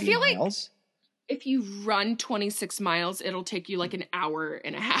almost 30 miles. I feel like if you run 26 miles, it'll take you like an hour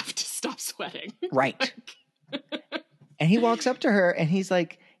and a half to stop sweating. Right. And he walks up to her and he's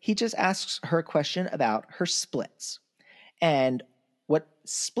like, he just asks her a question about her splits. And what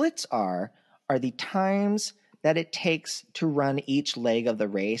splits are the times that it takes to run each leg of the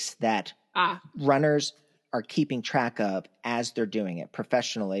race that runners are keeping track of as they're doing it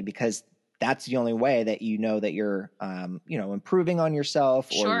professionally, because that's the only way that you know that you're, improving on yourself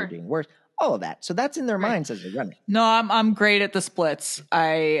or you're doing worse. All of that. So that's in their minds as they're running. No, I'm great at the splits.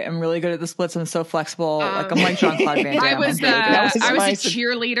 I am really good at the splits. I'm so flexible. Like I'm like Jean-Claude Van Damme. I was a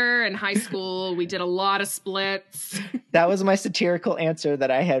cheerleader in high school. We did a lot of splits. That was my satirical answer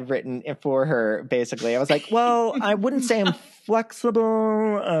that I had written for her. Basically, I was like, well, I wouldn't say I'm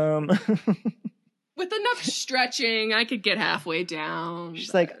flexible. With enough stretching, I could get halfway down.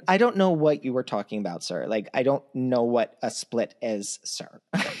 She's like, I don't know what you were talking about, sir. Like, I don't know what a split is, sir.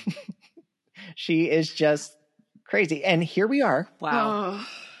 She is just crazy. And here we are. Wow.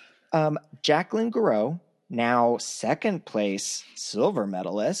 Jacqueline Gouraud, now second place silver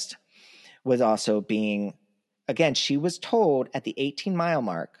medalist, was also being, again, she was told at the 18-mile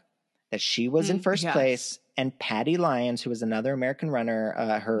mark that she was in first place. And Patty Lyons, who was another American runner,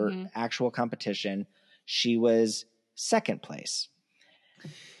 her actual competition, she was second place.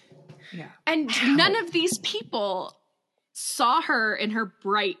 Yeah. And none of these people saw her in her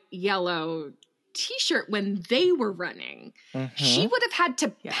bright yellow t-shirt when they were running. She would have had to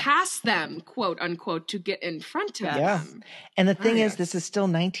pass them, quote unquote, to get in front of them. And the thing is, this is still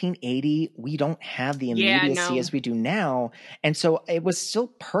 1980. We don't have the immediacy as we do now. And so it was still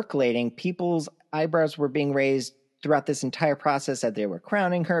percolating. People's eyebrows were being raised throughout this entire process as they were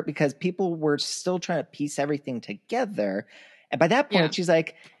crowning her, because people were still trying to piece everything together. And by that point, she's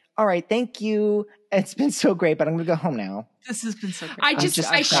like, all right, thank you. It's been so great, but I'm going to go home now. This has been so great.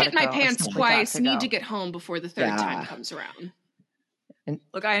 I shit my pants twice. Need to get home before the third time comes around. And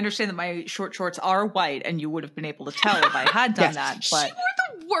look, I understand that my short shorts are white, and you would have been able to tell if I had done that. But she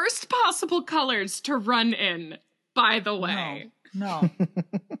wore the worst possible colors to run in, by the way. No.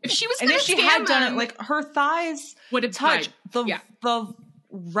 If she was and if she had done it, like, her thighs would have touched the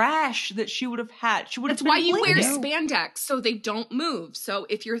rash that she would have had. That's why you wear spandex, so they don't move. So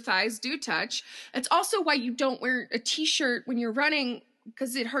if your thighs do touch, it's also why you don't wear a t-shirt when you're running,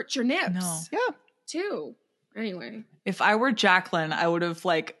 because it hurts your nips. No. Yeah. Too. Anyway. If I were Jacqueline, I would have,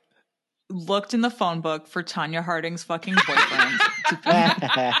 like, looked in the phone book for Tanya Harding's fucking boyfriend.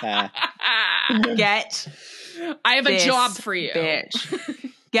 I have a job for you.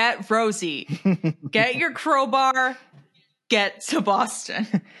 Bitch. Get Rosie. Get your crowbar. Get to Boston.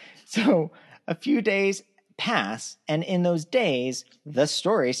 So a few days pass, and in those days, the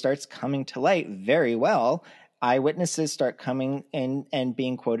story starts coming to light very well. Eyewitnesses start coming in and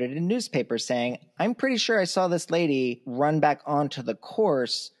being quoted in newspapers saying, I'm pretty sure I saw this lady run back onto the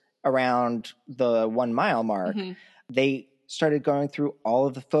course around the 1 mile mark. They started going through all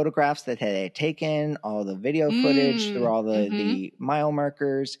of the photographs that they had taken, all the video footage, through all the mile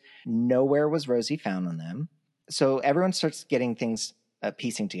markers. Nowhere was Rosie found on them. So everyone starts getting things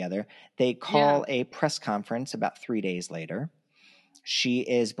piecing together. They call a press conference about 3 days later. She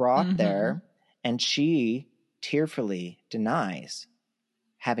is brought there, and she tearfully denies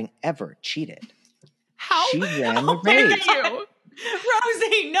having ever cheated. How she ran the dare race. you?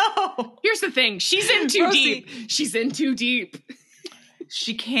 Rosie, no. Here's the thing. She's in too deep. She's in too deep.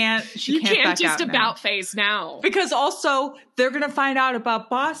 You can't just about face now. Because also they're going to find out about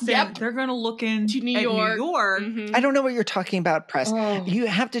Boston. Yep. They're going to look into New York. I don't know what you're talking about, press. You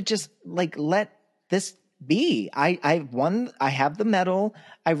have to just let this be. I won. I have the medal.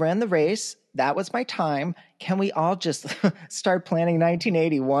 I ran the race. That was my time. Can we all just start planning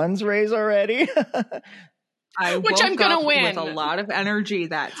 1981's race already? Which I'm going to win. With a lot of energy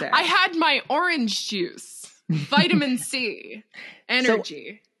that day. I had my orange juice, vitamin C,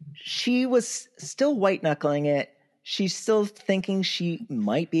 energy. So she was still white knuckling it. She's still thinking she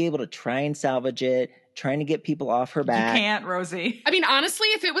might be able to try and salvage it, trying to get people off her back. You can't, Rosie. I mean, honestly,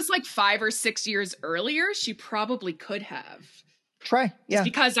 if it was like 5 or 6 years earlier, she probably could have. Try, yeah. Just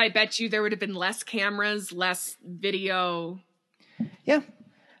because I bet you there would have been less cameras, less video. Yeah.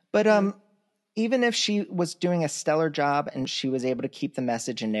 But even if she was doing a stellar job and she was able to keep the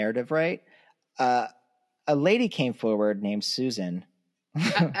message and narrative right, a lady came forward named Susan, who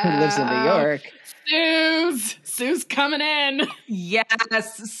lives in New York. Sue's coming in.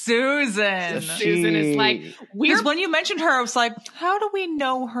 Yes, Susan. Susan is like, because when you mentioned her, I was like, how do we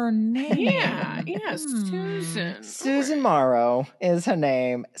know her name? Yeah, Susan. Susan Morrow is her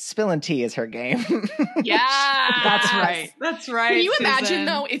name. Spilling tea is her game. Yeah, that's right. Can you Susan. imagine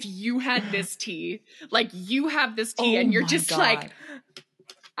though if you had this tea, like you have this tea, and you're just like,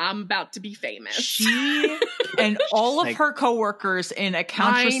 I'm about to be famous. She and all of her coworkers in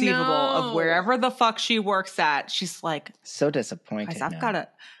accounts receivable of wherever the fuck she works at, she's like, so disappointed. Guys,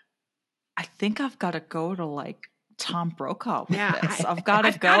 I think I've got to go to like Tom Brokaw with this. I've got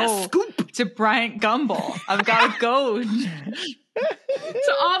to go to Bryant Gumbel. I've got to go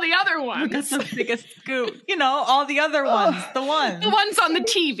to all the other ones. That's the biggest scoop. You know, all the other ones. The ones on the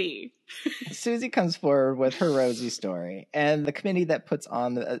TV. Susie comes forward with her Rosie story, and the committee that puts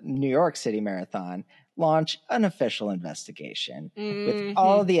on the New York City Marathon launch an official investigation with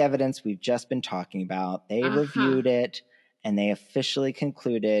all the evidence we've just been talking about. They reviewed it, and they officially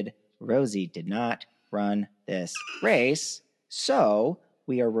concluded Rosie did not run this race. So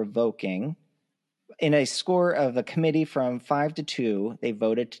we are revoking. In a score of the committee from 5 to 2, they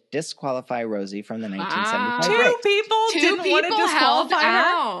voted to disqualify Rosie from the 1975 race. Two people didn't want to disqualify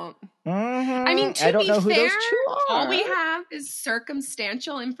her. I mean, to be fair, who those two are. All we have is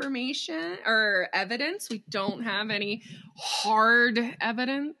circumstantial information or evidence. We don't have any hard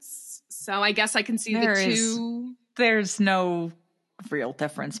evidence. So I guess I can see the two. There's no real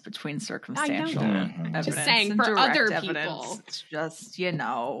difference between circumstantial evidence. Just saying, for other people. It's just, you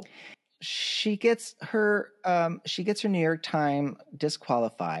know. She gets her New York time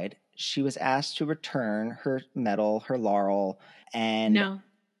disqualified. She was asked to return her medal, her laurel, and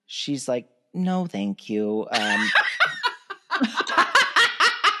she's like, no, thank you.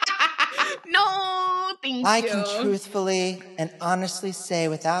 No, thank I you. can truthfully and honestly say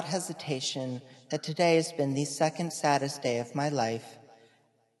without hesitation that today has been the second saddest day of my life,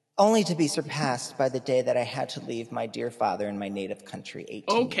 only to be surpassed by the day that I had to leave my dear father in my native country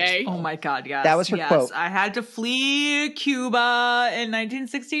 18 years ago. Oh my God, yes. That was her quote. I had to flee Cuba in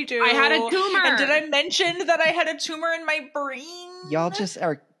 1962. I had a tumor. And did I mention that I had a tumor in my brain? Y'all just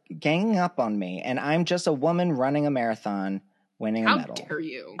are ganging up on me, and I'm just a woman running a marathon, winning a medal. How dare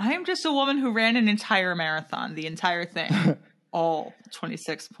you? I am just a woman who ran an entire marathon, the entire thing. All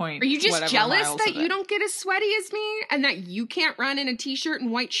 26 points. Are you just jealous that you don't? don't get as sweaty as me and that you can't run in a t-shirt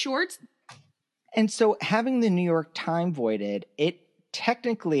and white shorts? And so having the New York Times voided, it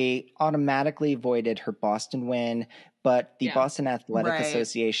technically automatically voided her Boston win, but the Boston Athletic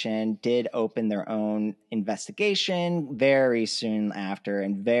Association did open their own investigation very soon after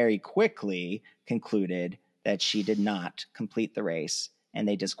and very quickly concluded that she did not complete the race, and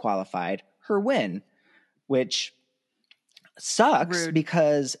they disqualified her win, which sucks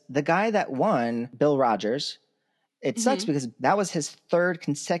because the guy that won, Bill Rogers, it sucks because that was his third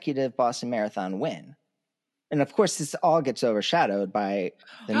consecutive Boston Marathon win. And of course, this all gets overshadowed by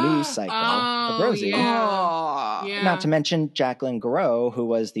the news cycle of Rosie. Yeah. Not to mention Jacqueline Garreau, who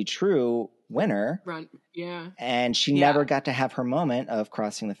was the true winner. And she never got to have her moment of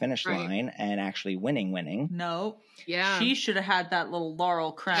crossing the finish line and actually winning. No. Yeah. She should have had that little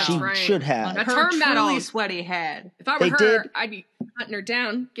laurel crown. She should have. On That's her her medal. truly sweaty head. If I were her, I'd be hunting her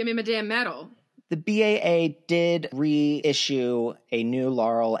down. Give me my damn medal. The BAA did reissue a new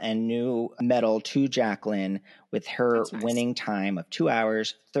laurel and new medal to Jacqueline with her winning time of 2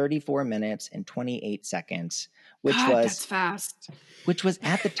 hours, 34 minutes, and 28 seconds, that's fast. Which was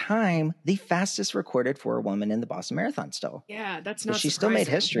at the time the fastest recorded for a woman in the Boston Marathon still. Yeah, that's not She still made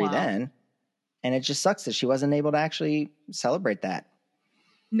history then. And it just sucks that she wasn't able to actually celebrate that.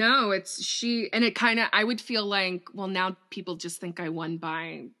 No, and it kind of, I would feel like, well, now people just think I won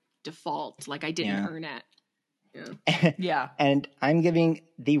by default, like I didn't earn it. Yeah. And I'm giving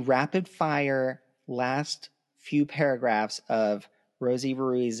the rapid fire last few paragraphs of Rosie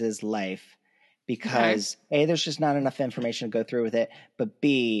Ruiz's life because A, there's just not enough information to go through with it, but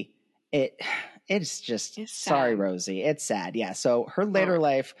B, it's sorry, Rosie. It's sad. Yeah. So her later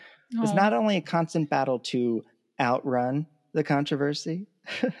life was not only a constant battle to outrun the controversy.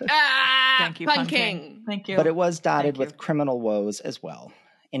 Thank you, Pun King. Thank you. But it was dotted with criminal woes as well.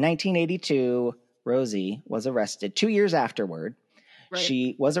 In 1982, Rosie was arrested 2 years afterward. Right.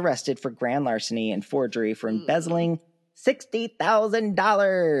 She was arrested for grand larceny and forgery for embezzling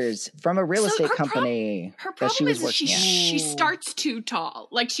 $60,000 from a real estate company that she was working at. She starts too tall.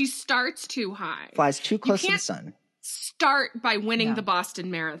 Like, she starts too high. Flies too close to the sun. Start by winning the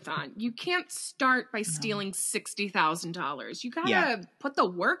Boston Marathon. You can't start by stealing $60,000. You gotta put the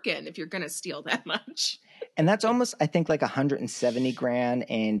work in if you're gonna steal that much. And that's almost, I think, like $170,000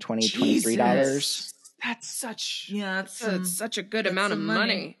 in 2023 dollars. That's such such a good that's amount of some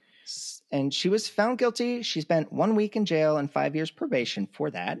money. And she was found guilty. She spent 1 week in jail and 5 years probation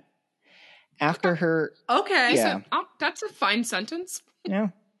for that. After her, that's a fine sentence. Yeah.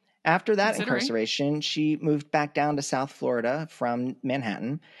 After that incarceration, she moved back down to South Florida from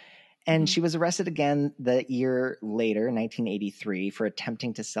Manhattan. And she was arrested again the year later, 1983, for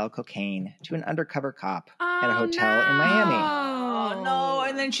attempting to sell cocaine to an undercover cop at a hotel in Miami. Oh, no.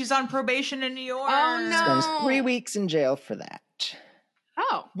 And then she's on probation in New York. Oh, no. Spends 3 weeks in jail for that.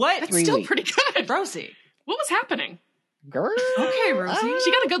 Oh, what? That's still pretty good. Rosie. What was happening? Girl. Okay, Rosie.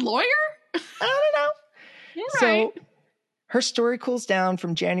 She got a good lawyer? I don't know. Right. So her story cools down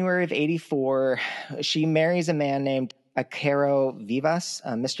from January of 84. She marries a man named Acaro Vivas,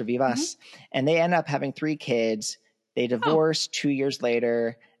 Mr. Vivas, and they end up having 3 kids. They divorce 2 years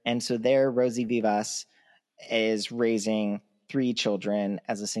later. And so there, Rosie Vivas is raising 3 children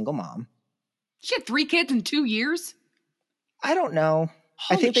as a single mom. She had 3 kids in 2 years? I don't know.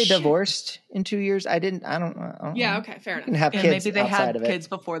 Holy I think they shit. divorced in 2 years. I don't know. Yeah, okay, fair enough. You can have kids maybe they outside had of it. kids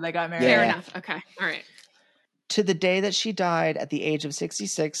before they got married. Fair enough. Okay, all right. To the day that she died at the age of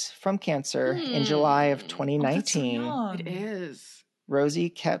 66 from cancer in July of 2019. It is. Rosie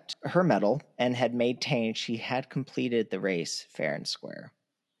kept her medal and had maintained she had completed the race fair and square.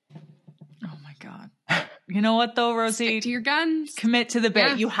 Oh my God. You know what though, Rosie? Stick to your guns. Commit to the bit.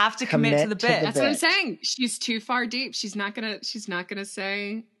 Yeah. You have to commit to the bit. That's what I'm saying. She's too far deep. She's not gonna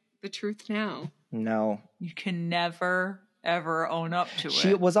say the truth now. No. You can never ever own up to it.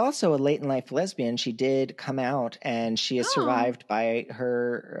 She was also a late in life lesbian. She did come out and she is survived by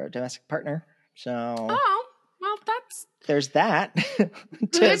her domestic partner. So Oh, well, that's There's that. To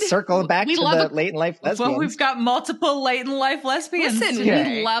Good. circle back We to love the late in life lesbians. Well, we've got multiple late in life lesbians. listen.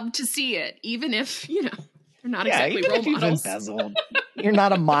 today. We love to see it, even if they're not yeah, exactly even role if you've models. embezzled, you're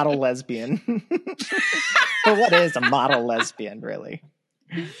not a model lesbian. But what is a model lesbian, really?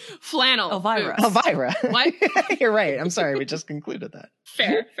 Flannel, Elvira. boots. Elvira. What? You're right. I'm sorry. We just concluded that.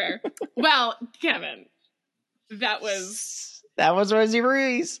 Fair. Well, Kevin, that was Rosie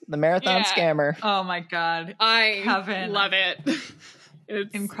Ruiz, the marathon Yeah. scammer. Oh my God. I Kevin. love it.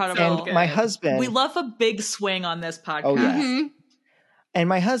 It's Incredible. And so good. my husband. We love a big swing on this podcast. Oh, yeah. Mhm. And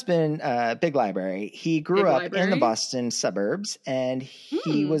my husband, Big Library, he grew Big up in Library. the Boston suburbs, and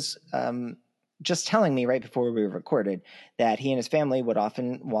he was just telling me right before we recorded that he and his family would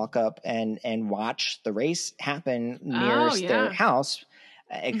often walk up and watch the race happen nearest their house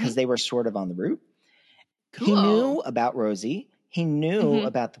because they were sort of on the route. Cool. He knew about Rosie. He knew Mhm.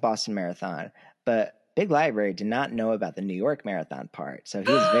 about the Boston Marathon, but Big Library did not know about the New York Marathon part. So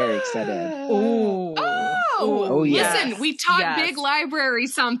he was very excited. Ooh. Oh, yes. Listen, we taught Yes. Big Library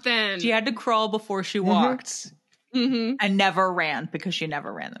something. She had to crawl before she walked Mhm. and never ran because she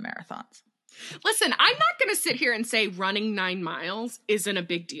never ran the marathons. Listen, I'm not going to sit here and say running 9 miles isn't a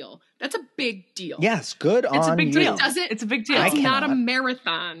big deal. That's a big deal. Yes, good It's a on big you. deal. Doesn't- It's a big deal. I It's not a cannot.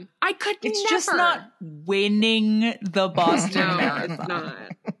 marathon. I could It's never. just not winning the Boston No, Marathon. it's not.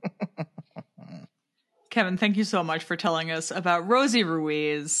 Kevin, thank you so much for telling us about Rosie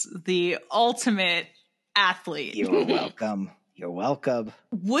Ruiz, the ultimate athlete. You're welcome. You're welcome.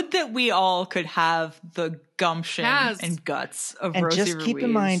 Would that we all could have the gumption Yes. and guts of And Rosie just Ruiz. keep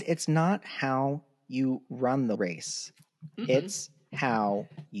in mind, it's not how you run the race. Mhm. It's how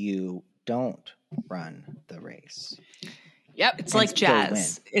you don't run the race. Yep. It's and like still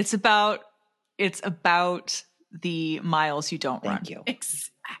jazz. It's about the miles you don't run. Thank you.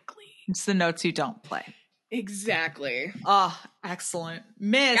 Exactly. It's the notes you don't play. Exactly. Oh, excellent.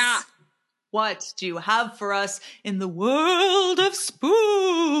 Miss, Yeah. what do you have for us in the world of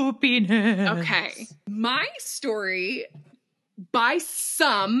spoopiness? Okay. My story, by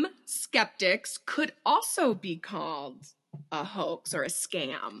some skeptics, could also be called a hoax or a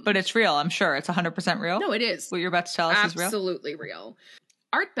scam. But it's real, I'm sure. It's 100% real? no, it is. What you're about to tell us is real? Absolutely real.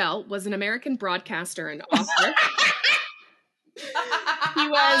 Art Bell was an American broadcaster and author. He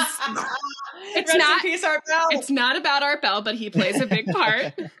was. It's Rest not. in peace, Art Bell. It's not about Art Bell, but he plays a big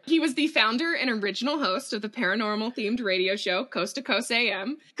part. He was the founder and original host of the paranormal themed radio show Coast to Coast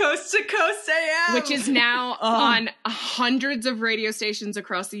AM, Coast to Coast AM. which is now on hundreds of radio stations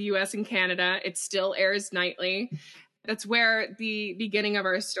across the US and Canada. It still airs nightly. That's where the beginning of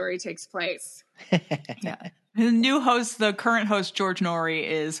our story takes place. Yeah. The new host, the current host, George Norrie,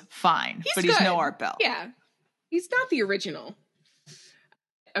 is fine, but he's good. no Art Bell. Yeah. He's not the original.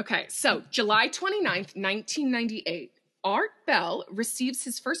 Okay, so July 29th, 1998, Art Bell receives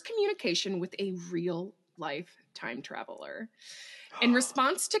his first communication with a real-life time traveler. In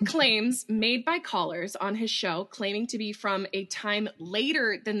response to claims made by callers on his show claiming to be from a time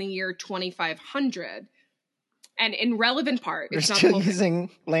later than the year 2500, and in relevant part, They're it's not the still whole thing. using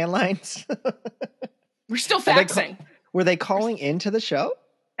landlines. We're still Are they faxing. Were they calling into the show?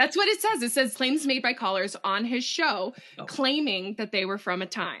 That's what it says. It says claims made by callers on his show claiming that they were from a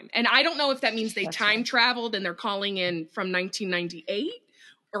time. And I don't know if that means they That's time right. traveled and they're calling in from 1998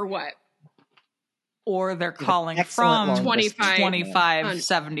 or what. Or they're calling excellent from long 25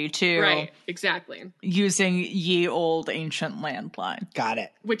 2572 Right, exactly. using ye old ancient landline. Got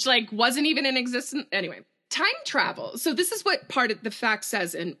it. Which wasn't even in existence. Anyway, time travel. So this is what part of the fact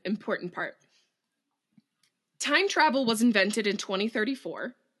says, an important part. Time travel was invented in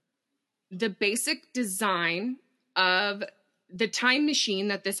 2034. The basic design of the time machine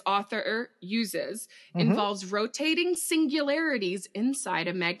that this author uses involves rotating singularities inside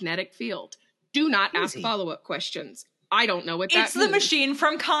a magnetic field. Do not ask Easy. follow-up questions. I don't know what that It's the means. machine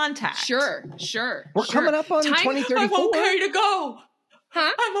from Contact. Sure. We're coming up on Time- 2034. I'm okay to go.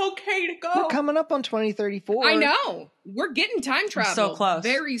 Huh? I'm okay to go. We're coming up on 2034. I know. We're getting time travel so close.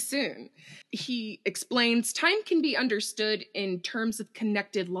 very soon. He explains time can be understood in terms of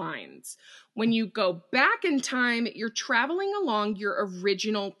connected lines. When you go back in time, you're traveling along your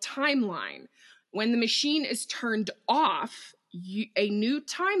original timeline. When the machine is turned off, a new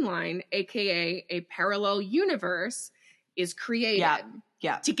timeline, aka a parallel universe, is created.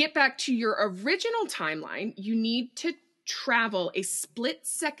 Yeah. To get back to your original timeline, you need to travel a split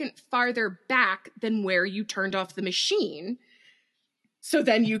second farther back than where you turned off the machine. So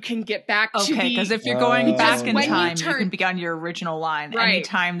then you can get back to Okay, the... because if you're going back in when you time, you turn- can be on your original line. Right.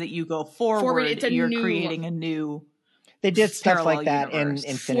 Anytime that you go forward, it's a you're new- creating a new... They did stuff Parallel like that universe.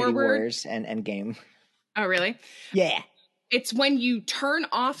 in Infinity Forward. Wars and Endgame. Oh, really? Yeah. It's when you turn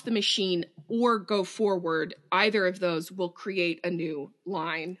off the machine or go forward, either of those will create a new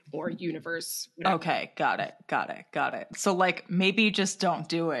line or universe. Whatever. Okay, got it. So, like, maybe just don't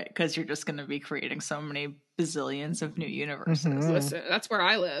do it because you're just going to be creating so many bazillions of new universes. Listen, that's where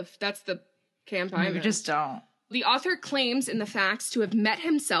I live. That's the camp I'm Maybe in. just don't. The author claims in the facts to have met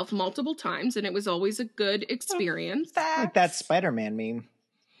himself multiple times, and it was always a good experience. Like that Spider-Man meme.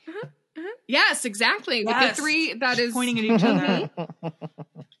 Yes, exactly. Yes. With the three that is Pointing at each other.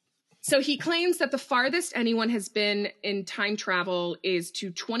 So he claims that the farthest anyone has been in time travel is to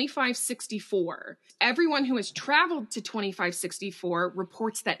 2564. Everyone who has traveled to 2564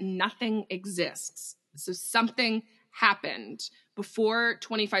 reports that nothing exists. So something happened before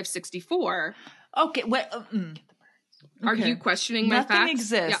 2564. Okay, wait. Are you questioning my facts? Nothing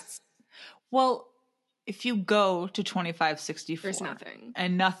exists. Yeah. Well, if you go to 2564, There's nothing.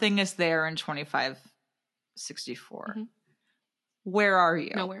 And nothing is there in 2564. Mm-hmm. Where are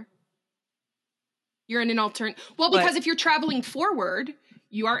you? Nowhere. You're in an alternate. Well, because if you're traveling forward,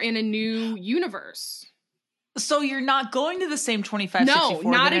 you are in a new universe. So you're not going to the same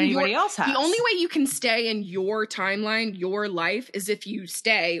 2564 not that in anybody else has. The only way you can stay in your timeline, your life, is if you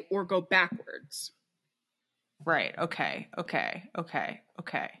stay or go backwards. Right. Okay.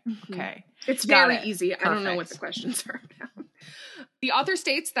 It's Got very it. easy. I don't know what Perfect. the questions are about. The author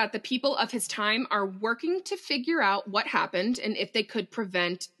states that the people of his time are working to figure out what happened and if they could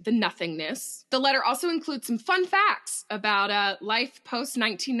prevent the nothingness. The letter also includes some fun facts about life post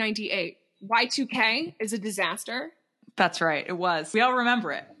 1998. Y2K is a disaster. That's right. It was. We all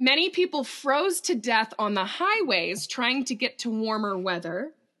remember it. Many people froze to death on the highways trying to get to warmer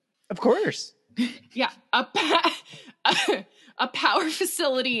weather. Of course. Yeah, a power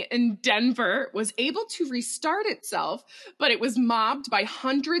facility in Denver was able to restart itself, but it was mobbed by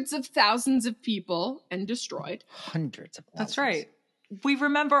hundreds of thousands of people and destroyed. Hundreds of thousands. That's right. We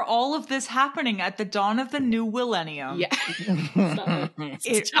remember all of this happening at the dawn of the new millennium. Yeah.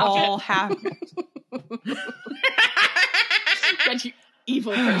 It all happened. God, you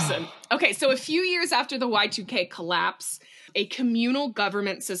evil person. Okay, so a few years after the Y2K collapse, a communal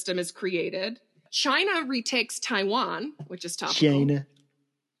government system is created. China retakes Taiwan, which is topical. China.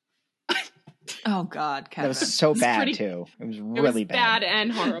 Oh, God, Kevin. That was so bad, pretty- too. It was really bad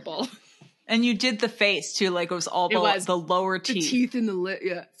and horrible. And you did the face, too, like it was all the lower The teeth. teeth in the lip.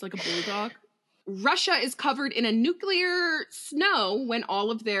 Yeah, it's like a bulldog. Russia is covered in a nuclear snow when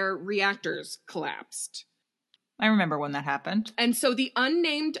all of their reactors collapsed. I remember when that happened. And so the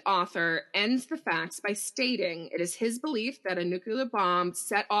unnamed author ends the facts by stating it is his belief that a nuclear bomb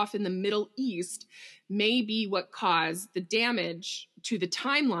set off in the Middle East may be what caused the damage to the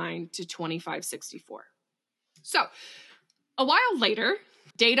timeline to 2564. So, a while later,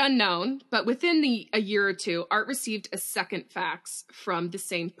 date unknown, but within a year or two, Art received a second fax from the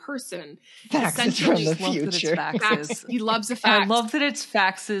same person. Faxes from the Love that it's future. faxes. He loves a fax. I love that it's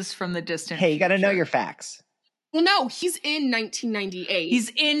faxes from the distant Hey, you got to know future. your facts. Well, no, he's in 1998. He's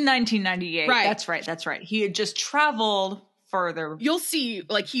in 1998. Right. That's right. He had just traveled further. You'll see,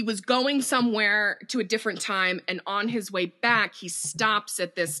 like, he was going somewhere to a different time, and on his way back, he stops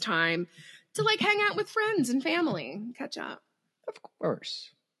at this time to, like, hang out with friends and family and catch up. Of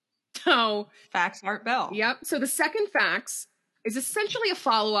course. So, Fax Art Bell. yep. So the second fax is essentially a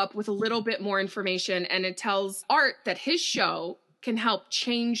follow-up with a little bit more information, and it tells Art that his show can help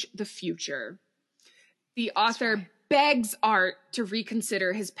change the future. The author begs Art to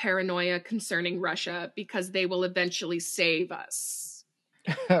reconsider his paranoia concerning Russia because they will eventually save us.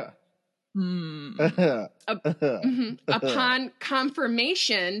 Upon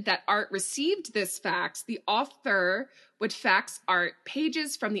confirmation that Art received this fax, the author would fax Art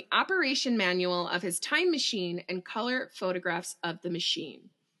pages from the operation manual of his time machine and color photographs of the machine.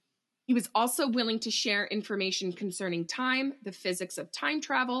 He was also willing to share information concerning time, the physics of time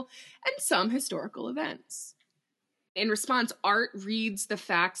travel, and some historical events. In response, Art reads the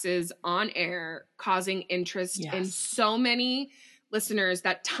faxes on air, causing interest in so many listeners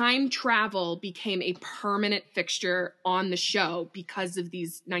that time travel became a permanent fixture on the show because of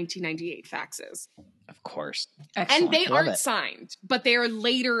these 1998 faxes. Of course. Excellent. And they Love aren't it. signed, but they are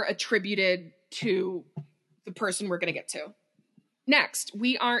later attributed to the person we're going to get to. Next,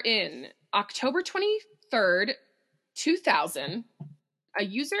 we are in October 23rd, 2000. A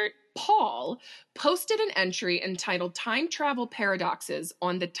user, Paul, posted an entry entitled Time Travel Paradoxes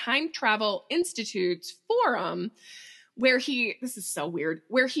on the Time Travel Institute's forum, where this is so weird,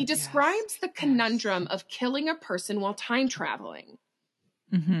 where he describes the conundrum of killing a person while time traveling.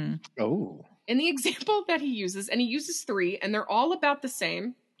 Mm-hmm. Oh. In the example that he uses, and he uses 3, and they're all about the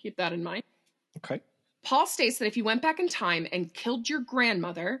same, keep that in mind. Okay. Paul states that if you went back in time and killed your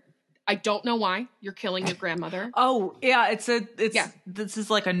grandmother, I don't know why you're killing your grandmother. Oh, yeah, this is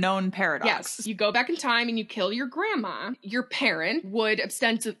like a known paradox. Yes, you go back in time and you kill your grandma, your parent would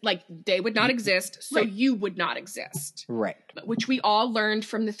they would not exist, so you would not exist. Right. Which we all learned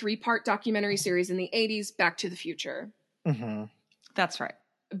from the 3-part documentary series in the 80s, Back to the Future. Mm-hmm. That's right.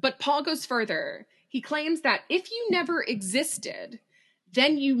 But Paul goes further. He claims that if you never existed,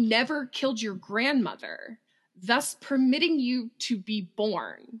 then you never killed your grandmother, thus permitting you to be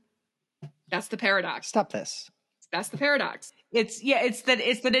born. That's the paradox. Stop this. That's the paradox. It's that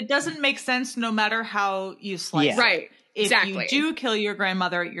it doesn't make sense no matter how you slice it. Right. If exactly. you do kill your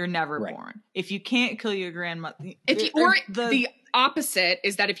grandmother, you're never born. If you can't kill your grandmother, the opposite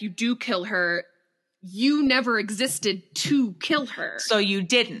is that if you do kill her, you never existed to kill her. So you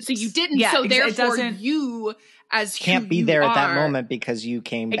didn't. Yeah, so therefore you as can't be there at that moment because you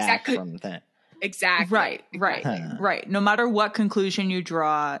came back from that. Exactly. Right. No matter what conclusion you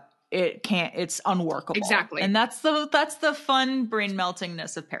draw, it's unworkable. Exactly. And that's the fun brain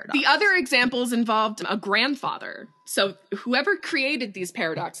meltingness of paradox. The other examples involved a grandfather. So whoever created these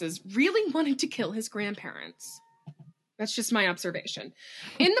paradoxes really wanted to kill his grandparents. That's just my observation.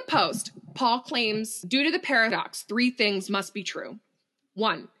 In the post, Paul claims, due to the paradox, 3 things must be true.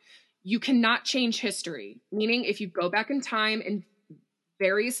 1, you cannot change history, meaning if you go back in time and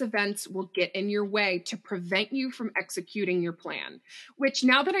various events will get in your way to prevent you from executing your plan, which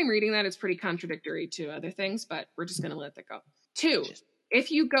now that I'm reading that is pretty contradictory to other things, but we're just going to let that go. 2, if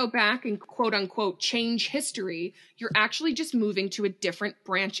you go back and quote unquote change history, you're actually just moving to a different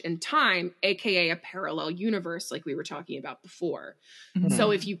branch in time, aka a parallel universe like we were talking about before. Mm-hmm.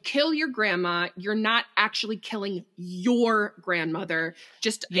 So if you kill your grandma, you're not actually killing your grandmother,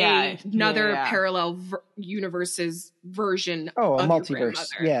 just another parallel universe's version of a multiverse. Your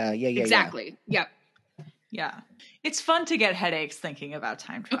grandmother. Yeah. Exactly. Yep. Yeah. It's fun to get headaches thinking about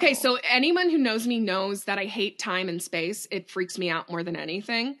time travel. Okay, so anyone who knows me knows that I hate time and space. It freaks me out more than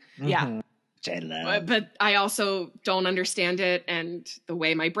anything. Mm-hmm. Yeah. Which I love. But I also don't understand it. And the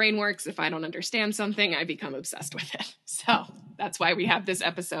way my brain works, if I don't understand something, I become obsessed with it. So that's why we have this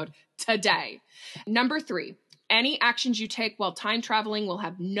episode today. Number 3, any actions you take while time traveling will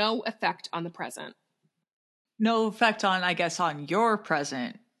have no effect on the present. No effect on, I guess, on your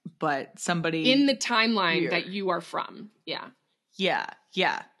present. But somebody in the timeline that you are from. Yeah.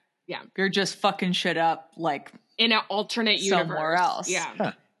 You're just fucking shit up like in an alternate universe. Somewhere else. Yeah.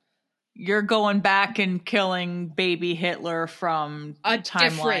 Huh. You're going back and killing baby Hitler from a timeline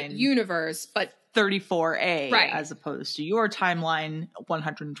different universe, but 34A as opposed to your timeline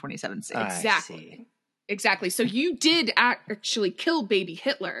 127C. Exactly. So you did actually kill baby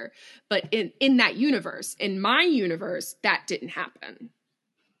Hitler, but in that universe, in my universe, that didn't happen.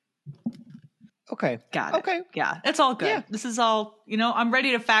 Okay. Got it. Okay. Yeah, it's all good. Yeah. This is all, I'm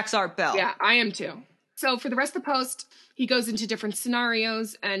ready to fax Art Bell. Yeah, I am too. So for the rest of the post, he goes into different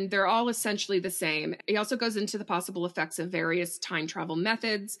scenarios and they're all essentially the same. He also goes into the possible effects of various time travel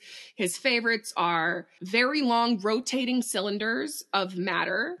methods. His favorites are very long rotating cylinders of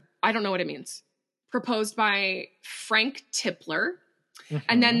matter. I don't know what it means. Proposed by Frank Tipler. Mm-hmm.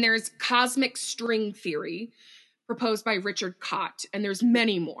 And then there's cosmic string theory, proposed by Richard Cott, and there's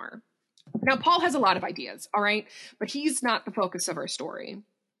many more. Now, Paul has a lot of ideas, all right? But he's not the focus of our story.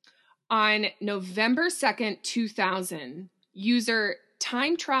 On November 2nd, 2000, user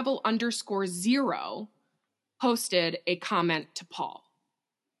timetravel_0 posted a comment to Paul.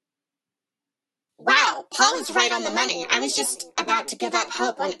 Wow, Paul is right on the money. I was just about to give up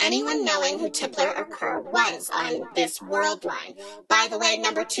hope on anyone knowing who Tipler or Kerr was on this world line. By the way,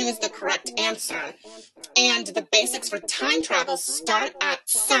 number 2 is the correct answer. And the basics for time travel start at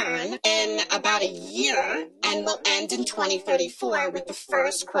CERN in about a year and will end in 2034 with the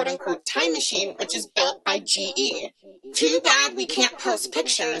first quote-unquote time machine, which is built by GE. Too bad we can't post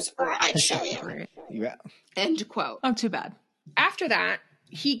pictures or I'd show you. Yeah. End quote. Oh, too bad. After that,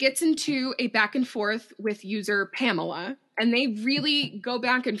 he gets into a back and forth with user Pamela, and they really go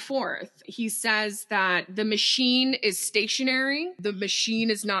back and forth. He says that the machine is stationary. The machine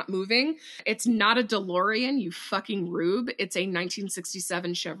is not moving. It's not a DeLorean, you fucking rube. It's a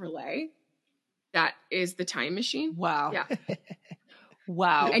 1967 Chevrolet. That is the time machine. Wow. Yeah.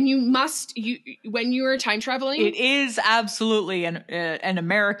 Wow. And when you are time traveling, it is absolutely an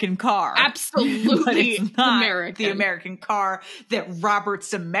American car. Absolutely but it's not American. The American car that Robert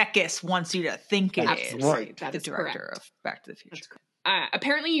Zemeckis wants you to think it is. Right. That the director of Back to the Future.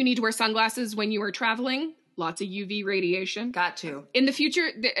 Apparently you need to wear sunglasses when you are traveling, lots of UV radiation. Got to. In the future,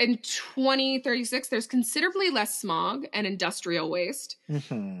 in 2036, there's considerably less smog and industrial waste.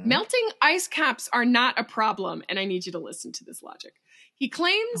 Mhm. Melting ice caps are not a problem, and I need you to listen to this logic. He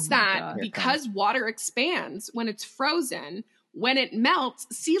claims that God. Here it because water expands when it's frozen, when it melts,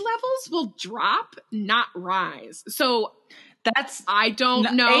 sea levels will drop, not rise. So That's I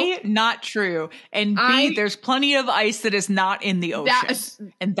don't know. A, not true. And B, there's plenty of ice that is not in the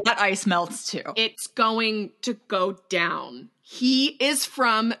ocean. And that ice melts too. It's going to go down. He is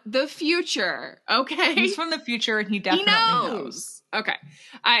from the future, okay? He's from the future and he definitely knows. Okay.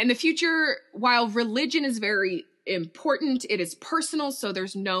 In the future, while religion is very important, it is personal, so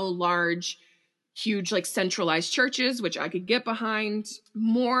there's no large, huge, like centralized churches, which I could get behind.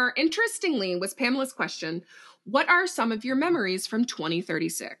 More interestingly was Pamela's question, what are some of your memories from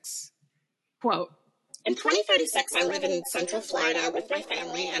 2036? Quote, in 2036, I live in Central Florida with my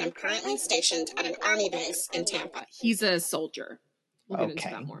family, and I'm currently stationed at an Army base in Tampa. He's a soldier. We'll get into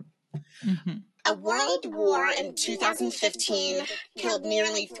Okay. that more. Mm-hmm. A world war in 2015 killed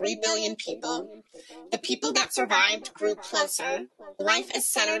nearly 3 billion people. The people that survived grew closer. Life is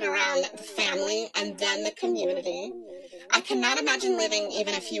centered around the family and then the community. I cannot imagine living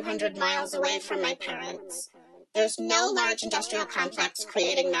even a few hundred miles away from my parents. There's no large industrial complex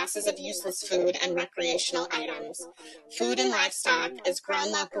creating masses of useless food and recreational items. Food and livestock is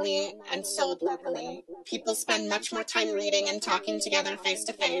grown locally and sold locally. People spend much more time reading and talking together face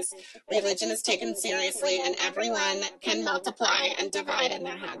to face. Religion is taken seriously, and everyone can multiply and divide in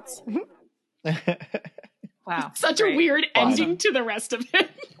their heads. Wow. Such a weird ending to the rest of it.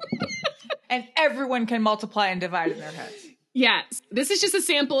 And everyone can multiply and divide in their heads. Yes. This is just a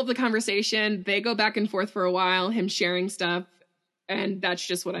sample of the conversation. They go back and forth for a while, him sharing stuff. And that's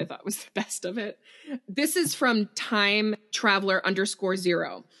just what I thought was the best of it. This is from Time Traveler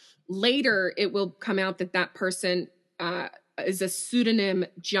 _0. Later, it will come out that that person is a pseudonym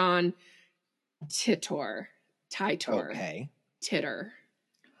John Titor. Okay. Titor.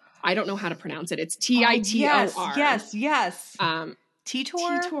 I don't know how to pronounce it. It's Titor. Yes. Titor?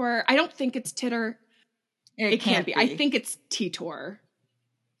 Titor. I don't think it's Titor. It can't be. I think it's Titor.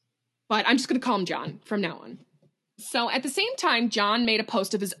 But I'm just going to call him John from now on. So at the same time, John made a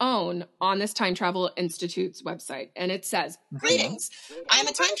post of his own on this Time Travel Institute's website. And it says, Greetings. I'm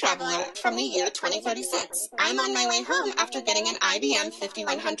a time traveler from the year 2036. I'm on my way home after getting an IBM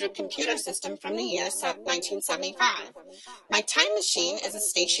 5100 computer system from the year 1975. My time machine is a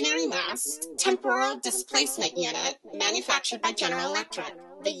stationary mass temporal displacement unit manufactured by General Electric.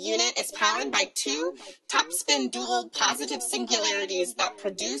 The unit is powered by 2 top-spin dual positive singularities that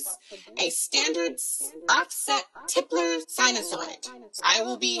produce a standard offset Tipler sinusoid. I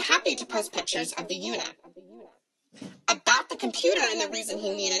will be happy to post pictures of the unit. About the computer, and the reason he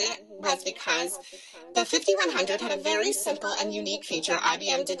needed it was because the 5100 had a very simple and unique feature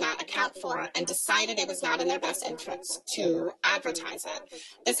IBM did not account for and decided it was not in their best interest to advertise it.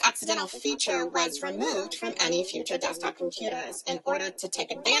 This accidental feature was removed from any future desktop computers. In order to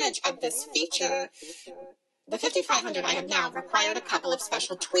take advantage of this feature, the 5500 I have now required a couple of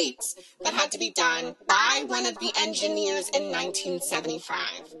special tweaks that had to be done by one of the engineers in 1975.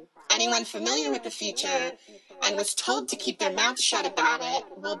 Anyone familiar with the feature and was told to keep their mouth shut about it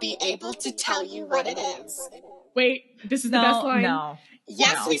will be able to tell you what it is. wait, this is the best line? No.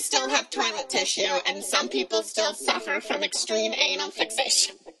 Yes, we still have toilet tissue, and some people still suffer from extreme anal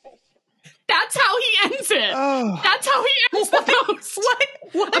fixation. That's how he ends it. Oh. That's how he ends the post.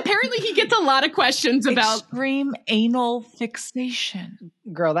 What? Apparently he gets a lot of questions about extreme anal fixation.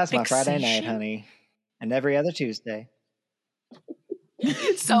 Girl, that's my Friday night, Fixation? honey. And every other Tuesday.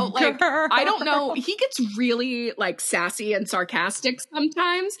 So, like, I don't know. He gets really, like, sassy and sarcastic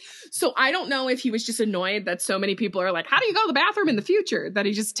sometimes. So I don't know if he was just annoyed that so many people are like, how do you go to the bathroom in the future? That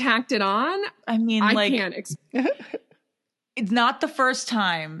he just tacked it on. I mean, I like, can't. it's not the first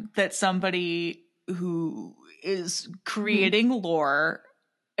time that somebody who is creating lore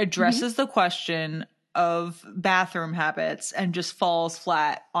addresses the question of bathroom habits and just falls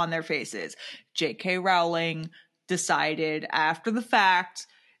flat on their faces. J.K. Rowling decided after the fact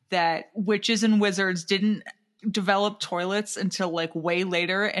that witches and wizards didn't develop toilets until like way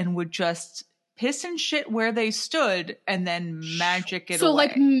later and would just piss and shit where they stood and then magic it So, away.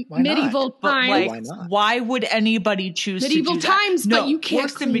 like, Why not? medieval But times. like, Why not? why would anybody choose Medieval to do that? times, No, but you can't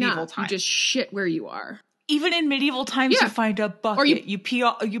worse than clean medieval up. times. You just shit where you are. Even in medieval times, Yeah. you find a bucket, Or you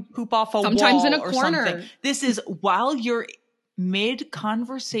poop off a Sometimes wall in a or corner. something. This is while you're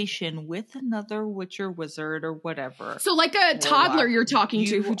mid-conversation with another witch or wizard or whatever. So like a toddler you're talking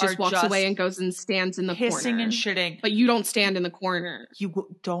to You who just are walks just away and goes and stands in the corner. Hissing and shitting. But you don't stand in the corner. You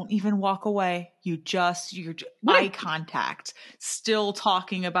don't even walk away. You're eye contact, still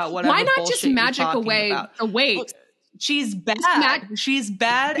talking about whatever. Why not bullshit just you're magic talking away about. the weight? She's bad. She's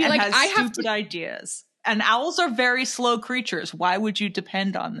bad and like, has stupid ideas. And owls are very slow creatures. Why would you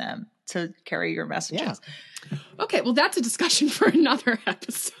depend on them to carry your messages? Yeah. Okay, well, that's a discussion for another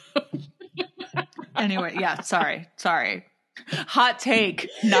episode. Anyway, yeah, sorry. Hot take,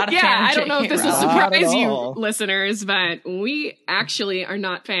 not a fan of I don't know if this will Not surprise at you, all. listeners, but we actually are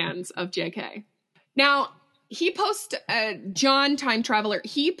not fans of JK. Now, he posts, John Time Traveler,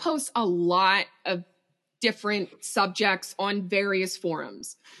 he posts a lot of different subjects on various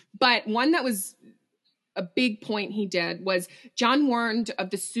forums. But one that was a big point he did was John warned of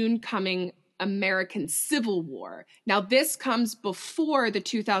the soon coming American Civil War. Now, this comes before the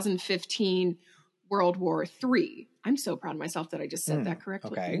 2015 World War III. I'm so proud of myself that I just said that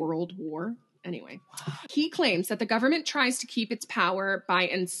correctly. Okay. World War. Anyway, he claims that the government tries to keep its power by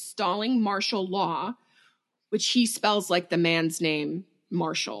installing martial law, which he spells like the man's name,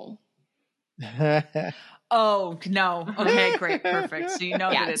 Marshall. Oh, no. Okay, great. Perfect. So you know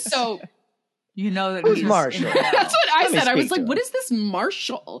that it's... So... You know that Who's he's Marshall? That's what I Let me said. I was speak like, to what him. is this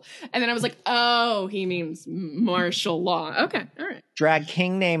Marshall? And then I was like, oh, he means martial law. Okay, all right. Drag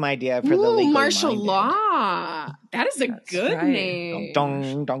king name idea for the Ooh, legally martial minded. law. That is a That's good right. name.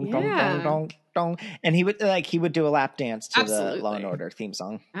 Dong, dong, dong, Yeah. dong, dong, dong. And he would do a lap dance to Absolutely. the Law and Order theme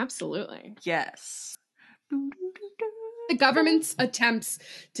song. Absolutely. Yes. The government's attempts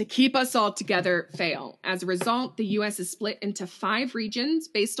to keep us all together fail. As a result, the U.S. is split into 5 regions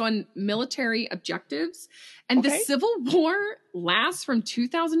based on military objectives. And the Civil War lasts from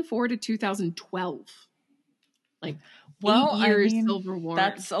 2004 to 2012. Like, 8 years Civil War.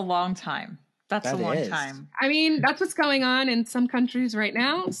 That's a long time. That's That a long is. time. I mean, that's what's going on in some countries right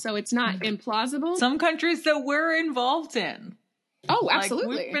now, so it's not implausible. Some countries that we're involved in. Oh,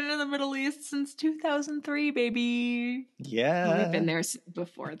 absolutely. Like, we've been in the Middle East since 2003, baby. Yeah. We've been there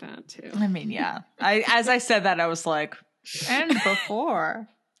before that, too. I mean, yeah. As I said that, I was like, and before.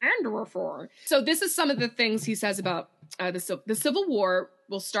 And before. So this is some of the things he says about the Civil War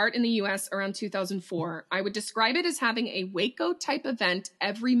will start in the U.S. around 2004. I would describe it as having a Waco-type event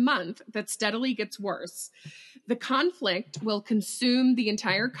every month that steadily gets worse. The conflict will consume the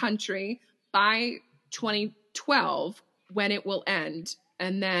entire country by 2012, when it will end.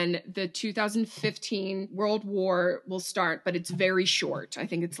 And then the 2015 World War will start, but it's very short. I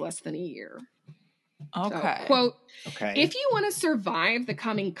think it's less than a year. Okay. So, quote, Okay. if you want to survive the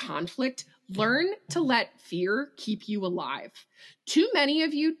coming conflict, learn to let fear keep you alive. Too many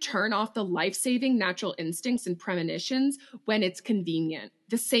of you turn off the life-saving natural instincts and premonitions when it's convenient.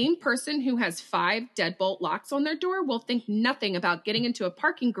 The same person who has 5 deadbolt locks on their door will think nothing about getting into a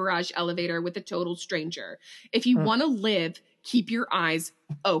parking garage elevator with a total stranger. If you want to live, keep your eyes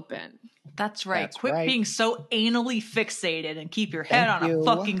open. That's right. That's Quit right. being so anally fixated and keep your head Thank on you. a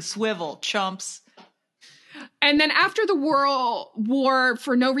fucking swivel, chumps. And then after the World War,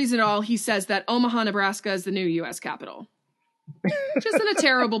 for no reason at all, he says that Omaha, Nebraska is the new U.S. capital. Which isn't a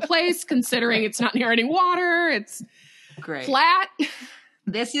terrible place, considering it's not near any water. It's Great. flat.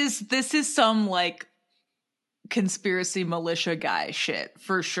 This is some like conspiracy militia guy shit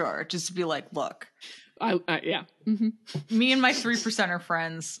for sure. Just to be like, look, Yeah. Mm-hmm. me and my 3%er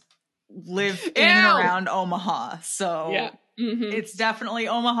friends live in and around Omaha, so Yeah. Mm-hmm. it's definitely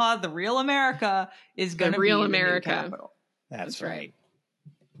Omaha. The real America is going to be real the new America. capital. That's right.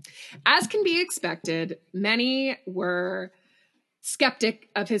 As can be expected, many were skeptic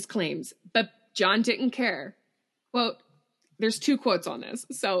of his claims, but John didn't care. Quote, there's 2 quotes on this.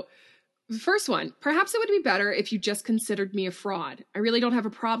 So the first one, perhaps it would be better if you just considered me a fraud. I really don't have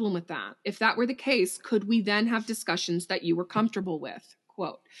a problem with that. If that were the case, could we then have discussions that you were comfortable with?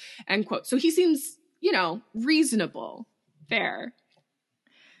 Quote, end quote. So he seems, reasonable there.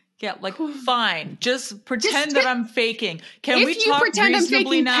 Yeah, like fine. Just pretend that I'm faking. Can we If you talk pretend I'm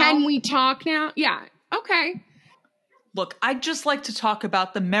reasonably faking, now? can we talk now? Yeah. Okay. Look, I'd just like to talk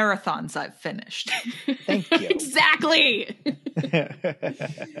about the marathons I've finished. Thank you. Exactly.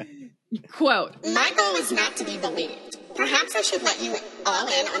 Quote, My goal is not to be believed. Perhaps I should let you all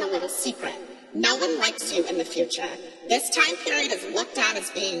in on a little secret. No one likes you in the future. This time period is looked at as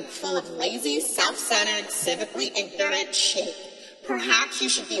being full of lazy, self-centered, civically ignorant shit. Perhaps you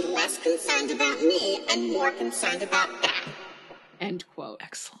should be less concerned about me and more concerned about that. end quote.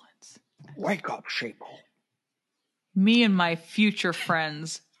 Excellent. Wake up, sheeple. Me and my future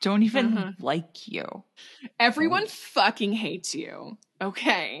friends don't even like you. Everyone fucking hates you.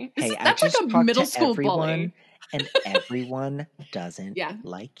 Okay. Hey, That's like a middle school bully. And everyone doesn't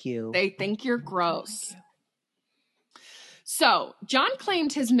like you. They think you're gross. So, John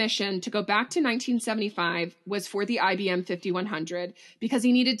claimed his mission to go back to 1975 was for the IBM 5100 because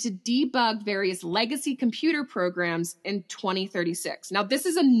he needed to debug various legacy computer programs in 2036. Now, this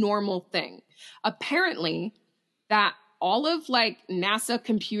is a normal thing. Apparently, that all of like NASA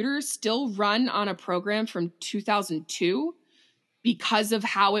computers still run on a program from 2002 because of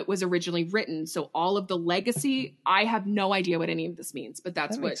how it was originally written. So all of the legacy, I have no idea what any of this means, but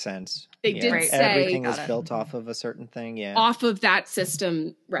that's that what makes sense. They did say. Everything is built off of a certain thing, Off of that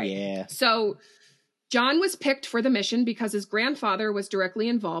system, right. Yeah. So John was picked for the mission because his grandfather was directly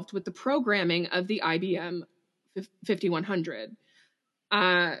involved with the programming of the IBM 5100.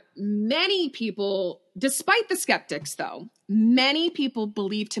 Many people, despite the skeptics though, many people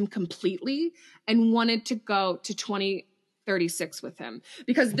believed him completely and wanted to go to 2036 with him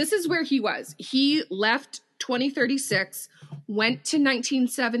because this is where he was. He left 2036, went to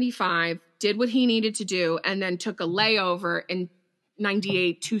 1975, did what he needed to do, and then took a layover in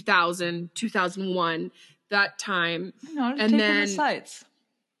 98, 2000, 2001, that time. No, and then the sites.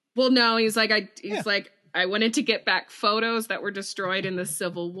 Well, no, he's like, I wanted to get back photos that were destroyed in the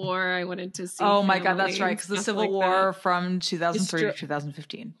Civil War. I wanted to see. Oh my God, that's right. Because the Civil War from 2003 to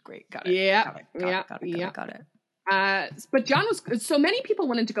 2015. Great, got it. Yeah, got it. But John was, so many people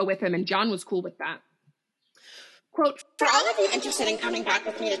wanted to go with him, and John was cool with that. Quote, for all of you interested in coming back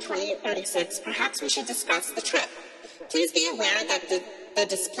with me to 2036, perhaps we should discuss the trip. Please be aware that the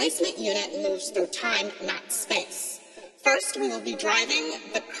displacement unit moves through time, not space. First, we will be driving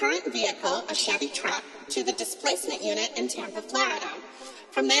the current vehicle, a Chevy truck, to the displacement unit in Tampa, Florida.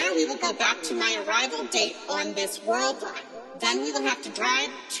 From there, we will go back to my arrival date on this world line. Then we will have to drive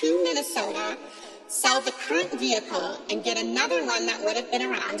to Minnesota, sell the current vehicle, and get another one that would have been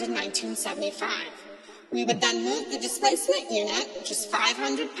around in 1975. We would then move the displacement unit, which is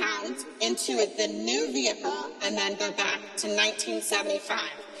 500 pounds, into the new vehicle and then go back to 1975.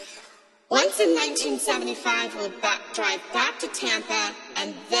 Once in 1975, we'll drive back to Tampa,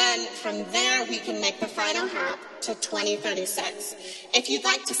 and then from there we can make the final hop to 2036. If you'd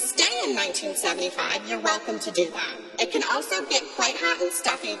like to stay in 1975, you're welcome to do that. It can also get quite hot and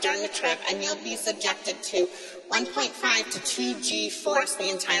stuffy during the trip, and you'll be subjected to 1.5 to 2G force the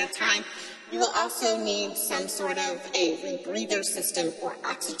entire time. You will also need some sort of a rebreather system or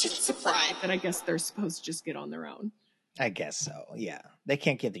oxygen supply. But I guess they're supposed to just get on their own. I guess so, yeah. They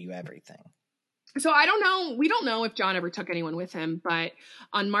can't give you everything. So I don't know. We don't know if John ever took anyone with him, but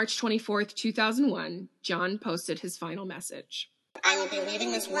on March 24th, 2001, John posted his final message. I will be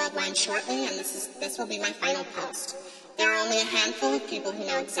leaving this world line shortly, and this will be my final post. There are only a handful of people who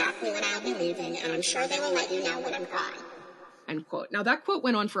know exactly when I'll be leaving, and I'm sure they will let you know when I'm gone. End quote. Now that quote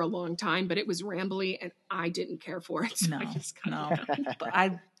went on for a long time, but it was rambly, and I didn't care for it. So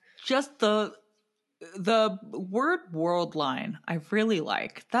I just the word world line, I really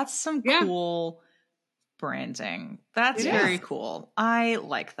like. That's some cool branding. That's very cool. I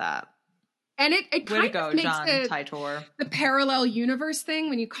like that. And it kind of makes John Titor. The parallel universe thing,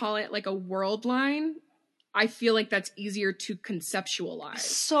 when you call it like a world line, I feel like that's easier to conceptualize.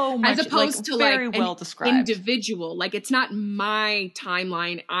 So much, as opposed to very like well an described. Individual. Like it's not my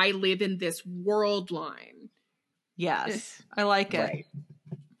timeline. I live in this world line. Yes. I like it. Right.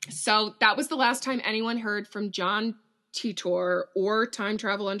 So that was the last time anyone heard from John Titor or time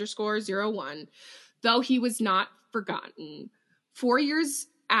travel _01, though he was not forgotten. For years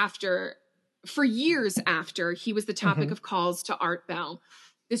after, he was the topic of calls to Art Bell.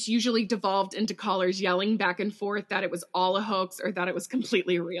 This usually devolved into callers yelling back and forth that it was all a hoax or that it was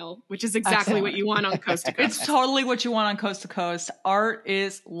completely real, which is exactly what you want on Coast to Coast. It's totally what you want on Coast to Coast. Art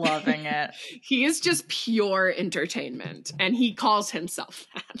is loving it. He is just pure entertainment, and he calls himself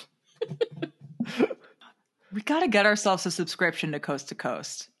that. We got to get ourselves a subscription to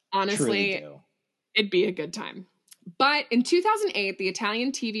Coast. Honestly, it'd be a good time. But in 2008, the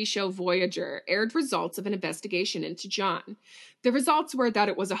Italian TV show Voyager aired results of an investigation into John. The results were that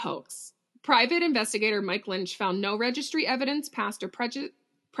it was a hoax. Private investigator Mike Lynch found no registry evidence, past or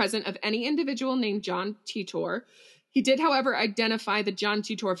present, of any individual named John Titor. He did, however, identify the John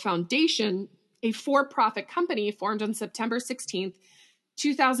Titor Foundation, a for-profit company formed on September 16th,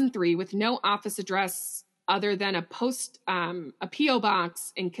 2003, with no office address other than a P.O.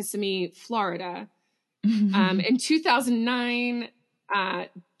 box in Kissimmee, Florida. In 2009,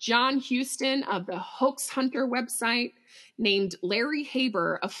 John Houston of the Hoax Hunter website named Larry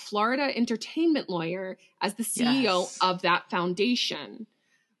Haber, a Florida entertainment lawyer, as the CEO of that foundation.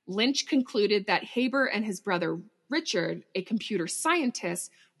 Lynch concluded that Haber and his brother Richard, a computer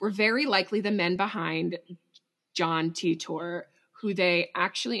scientist, were very likely the men behind John Titor, who they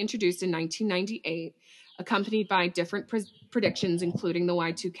actually introduced in 1998, accompanied by different predictions, including the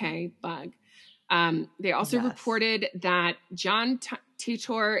Y2K bug. They also reported that John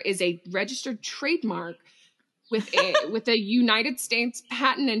Titor is a registered trademark with a United States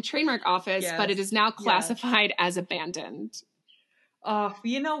Patent and Trademark Office, but it is now classified as abandoned. Oh,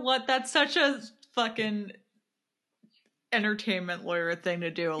 you know what? That's such a fucking entertainment lawyer thing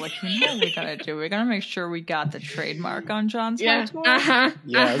to do. Like, you know what we gotta do? We gotta make sure we got the trademark on John Titor.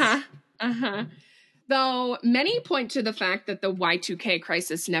 Yes. Though many point to the fact that the Y2K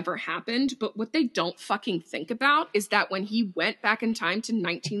crisis never happened, but what they don't fucking think about is that when he went back in time to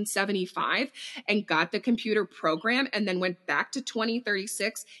 1975 and got the computer program and then went back to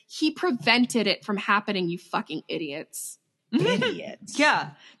 2036, he prevented it from happening, you fucking idiots. Idiots. Yeah,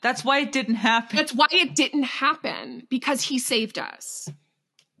 that's why it didn't happen. That's why it didn't happen, because he saved us.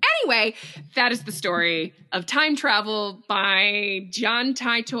 Anyway, that is the story of time travel by John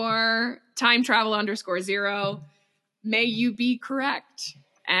Titor, time travel _0. May you be correct.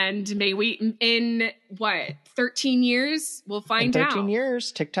 And may we, in 13 years, we'll find out. 13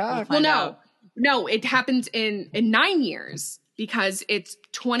 years, TikTok. No, it happens in 9 years, because it's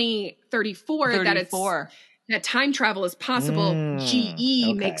 2034 that time travel is possible.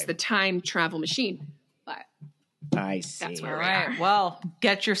 GE makes the time travel machine. But I see. That's where All we right. are. Well,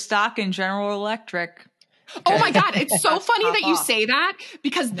 get your stock in General Electric. Oh my God, it's so funny that you say that,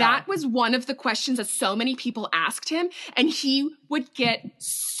 because that was one of the questions that so many people asked him, and he would get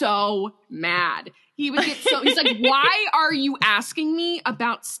so mad. He's like, why are you asking me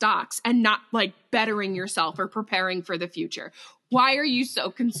about stocks and not like bettering yourself or preparing for the future? Why are you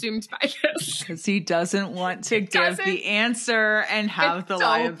so consumed by this? Because he doesn't want to give the answer and have the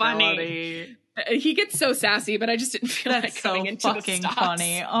liability. Funny. He gets so sassy, but I just didn't feel like going into the fucking stocks.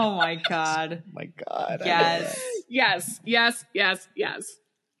 funny. Oh my God. My God. Yes.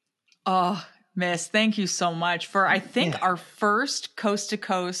 Oh, Miss, thank you so much for, I think, our first coast to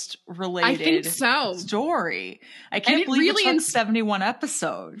coast related story. I can't believe it took 71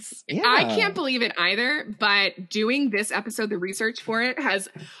 episodes. Yeah. I can't believe it either, but doing this episode, the research for it has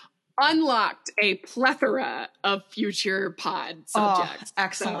unlocked a plethora of future pod subjects.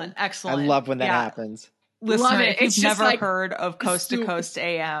 Excellent. I love when that happens. Listener, if It's you've just never heard of Coast to Coast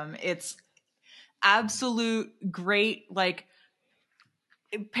AM, it's absolute great, like,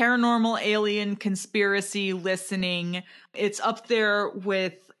 paranormal alien conspiracy listening. It's up there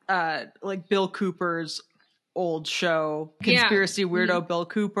with like Bill Cooper's old show, Conspiracy Weirdo Bill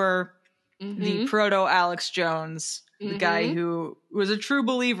Cooper, the proto Alex Jones, the guy who was a true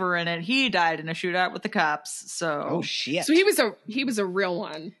believer in it. He died in a shootout with the cops. So oh shit. So he was a real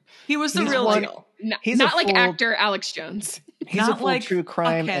one. He was the real deal. Not like actor Alex Jones. He's Not a full like true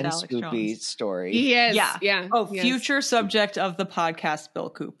crime and Alex spoopy Jones. story. He is. Yeah. Oh, Yes. future subject of the podcast, Bill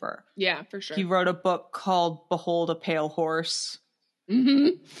Cooper. Yeah, for sure. He wrote a book called Behold a Pale Horse.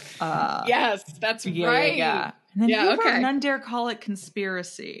 Yes, that's right. Yeah. And then he wrote None Dare Call It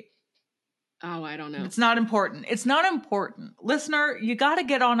Conspiracy. Oh, I don't know. It's not important. It's not important. Listener, you got to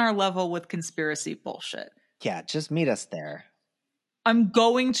get on our level with conspiracy bullshit. Yeah, just meet us there. I'm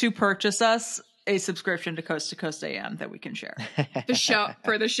going to purchase us a subscription to Coast AM that we can share. The show?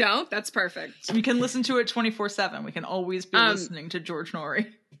 That's perfect. We can listen to it 24/7. We can always be listening to George Norrie.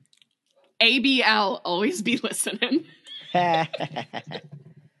 ABL, always be listening. But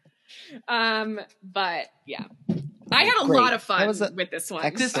yeah. I had a lot of fun with this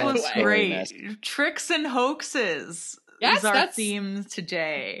one. This was great. Tricks and hoaxes is our theme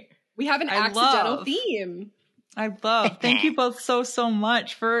today. We have an accidental theme. I love. Thank you both so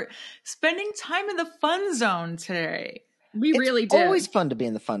much for spending time in the fun zone today. We really did. It's always fun to be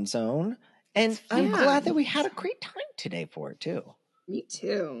in the fun zone. And I'm glad that we had a great time today for it, too. Me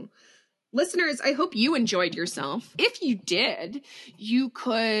too. Listeners, I hope you enjoyed yourself. If you did, you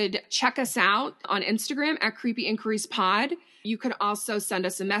could check us out on Instagram at Creepy Inquiries Pod. You could also send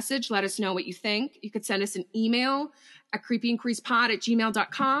us a message. Let us know what you think. You could send us an email at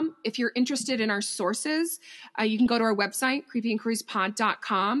creepyinquiriespod@gmail.com. If you're interested in our sources, you can go to our website,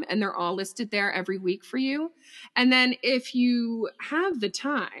 creepyinquiriespod.com, and they're all listed there every week for you. And then if you have the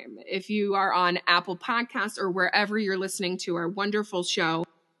time, if you are on Apple Podcasts or wherever you're listening to our wonderful show,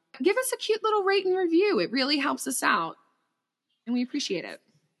 give us a cute little rate and review. It really helps us out, and we appreciate it.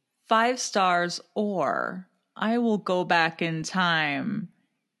 5 stars, or I will go back in time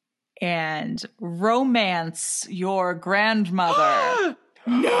and romance your grandmother.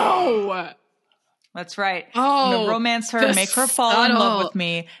 No! That's right. Oh, I'm gonna romance her, the make her fall in love subtle- with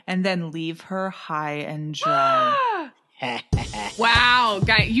me, and then leave her high and dry. Wow,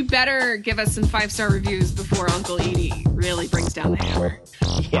 guy, you better give us some 5-star reviews before Uncle Edie really brings down the hammer.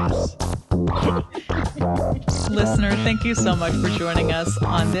 Yes. Listener, thank you so much for joining us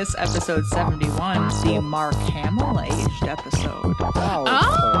on this episode 71, the Mark Hamill aged episode. Oh,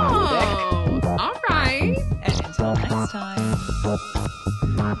 Oh, all right. And until next time.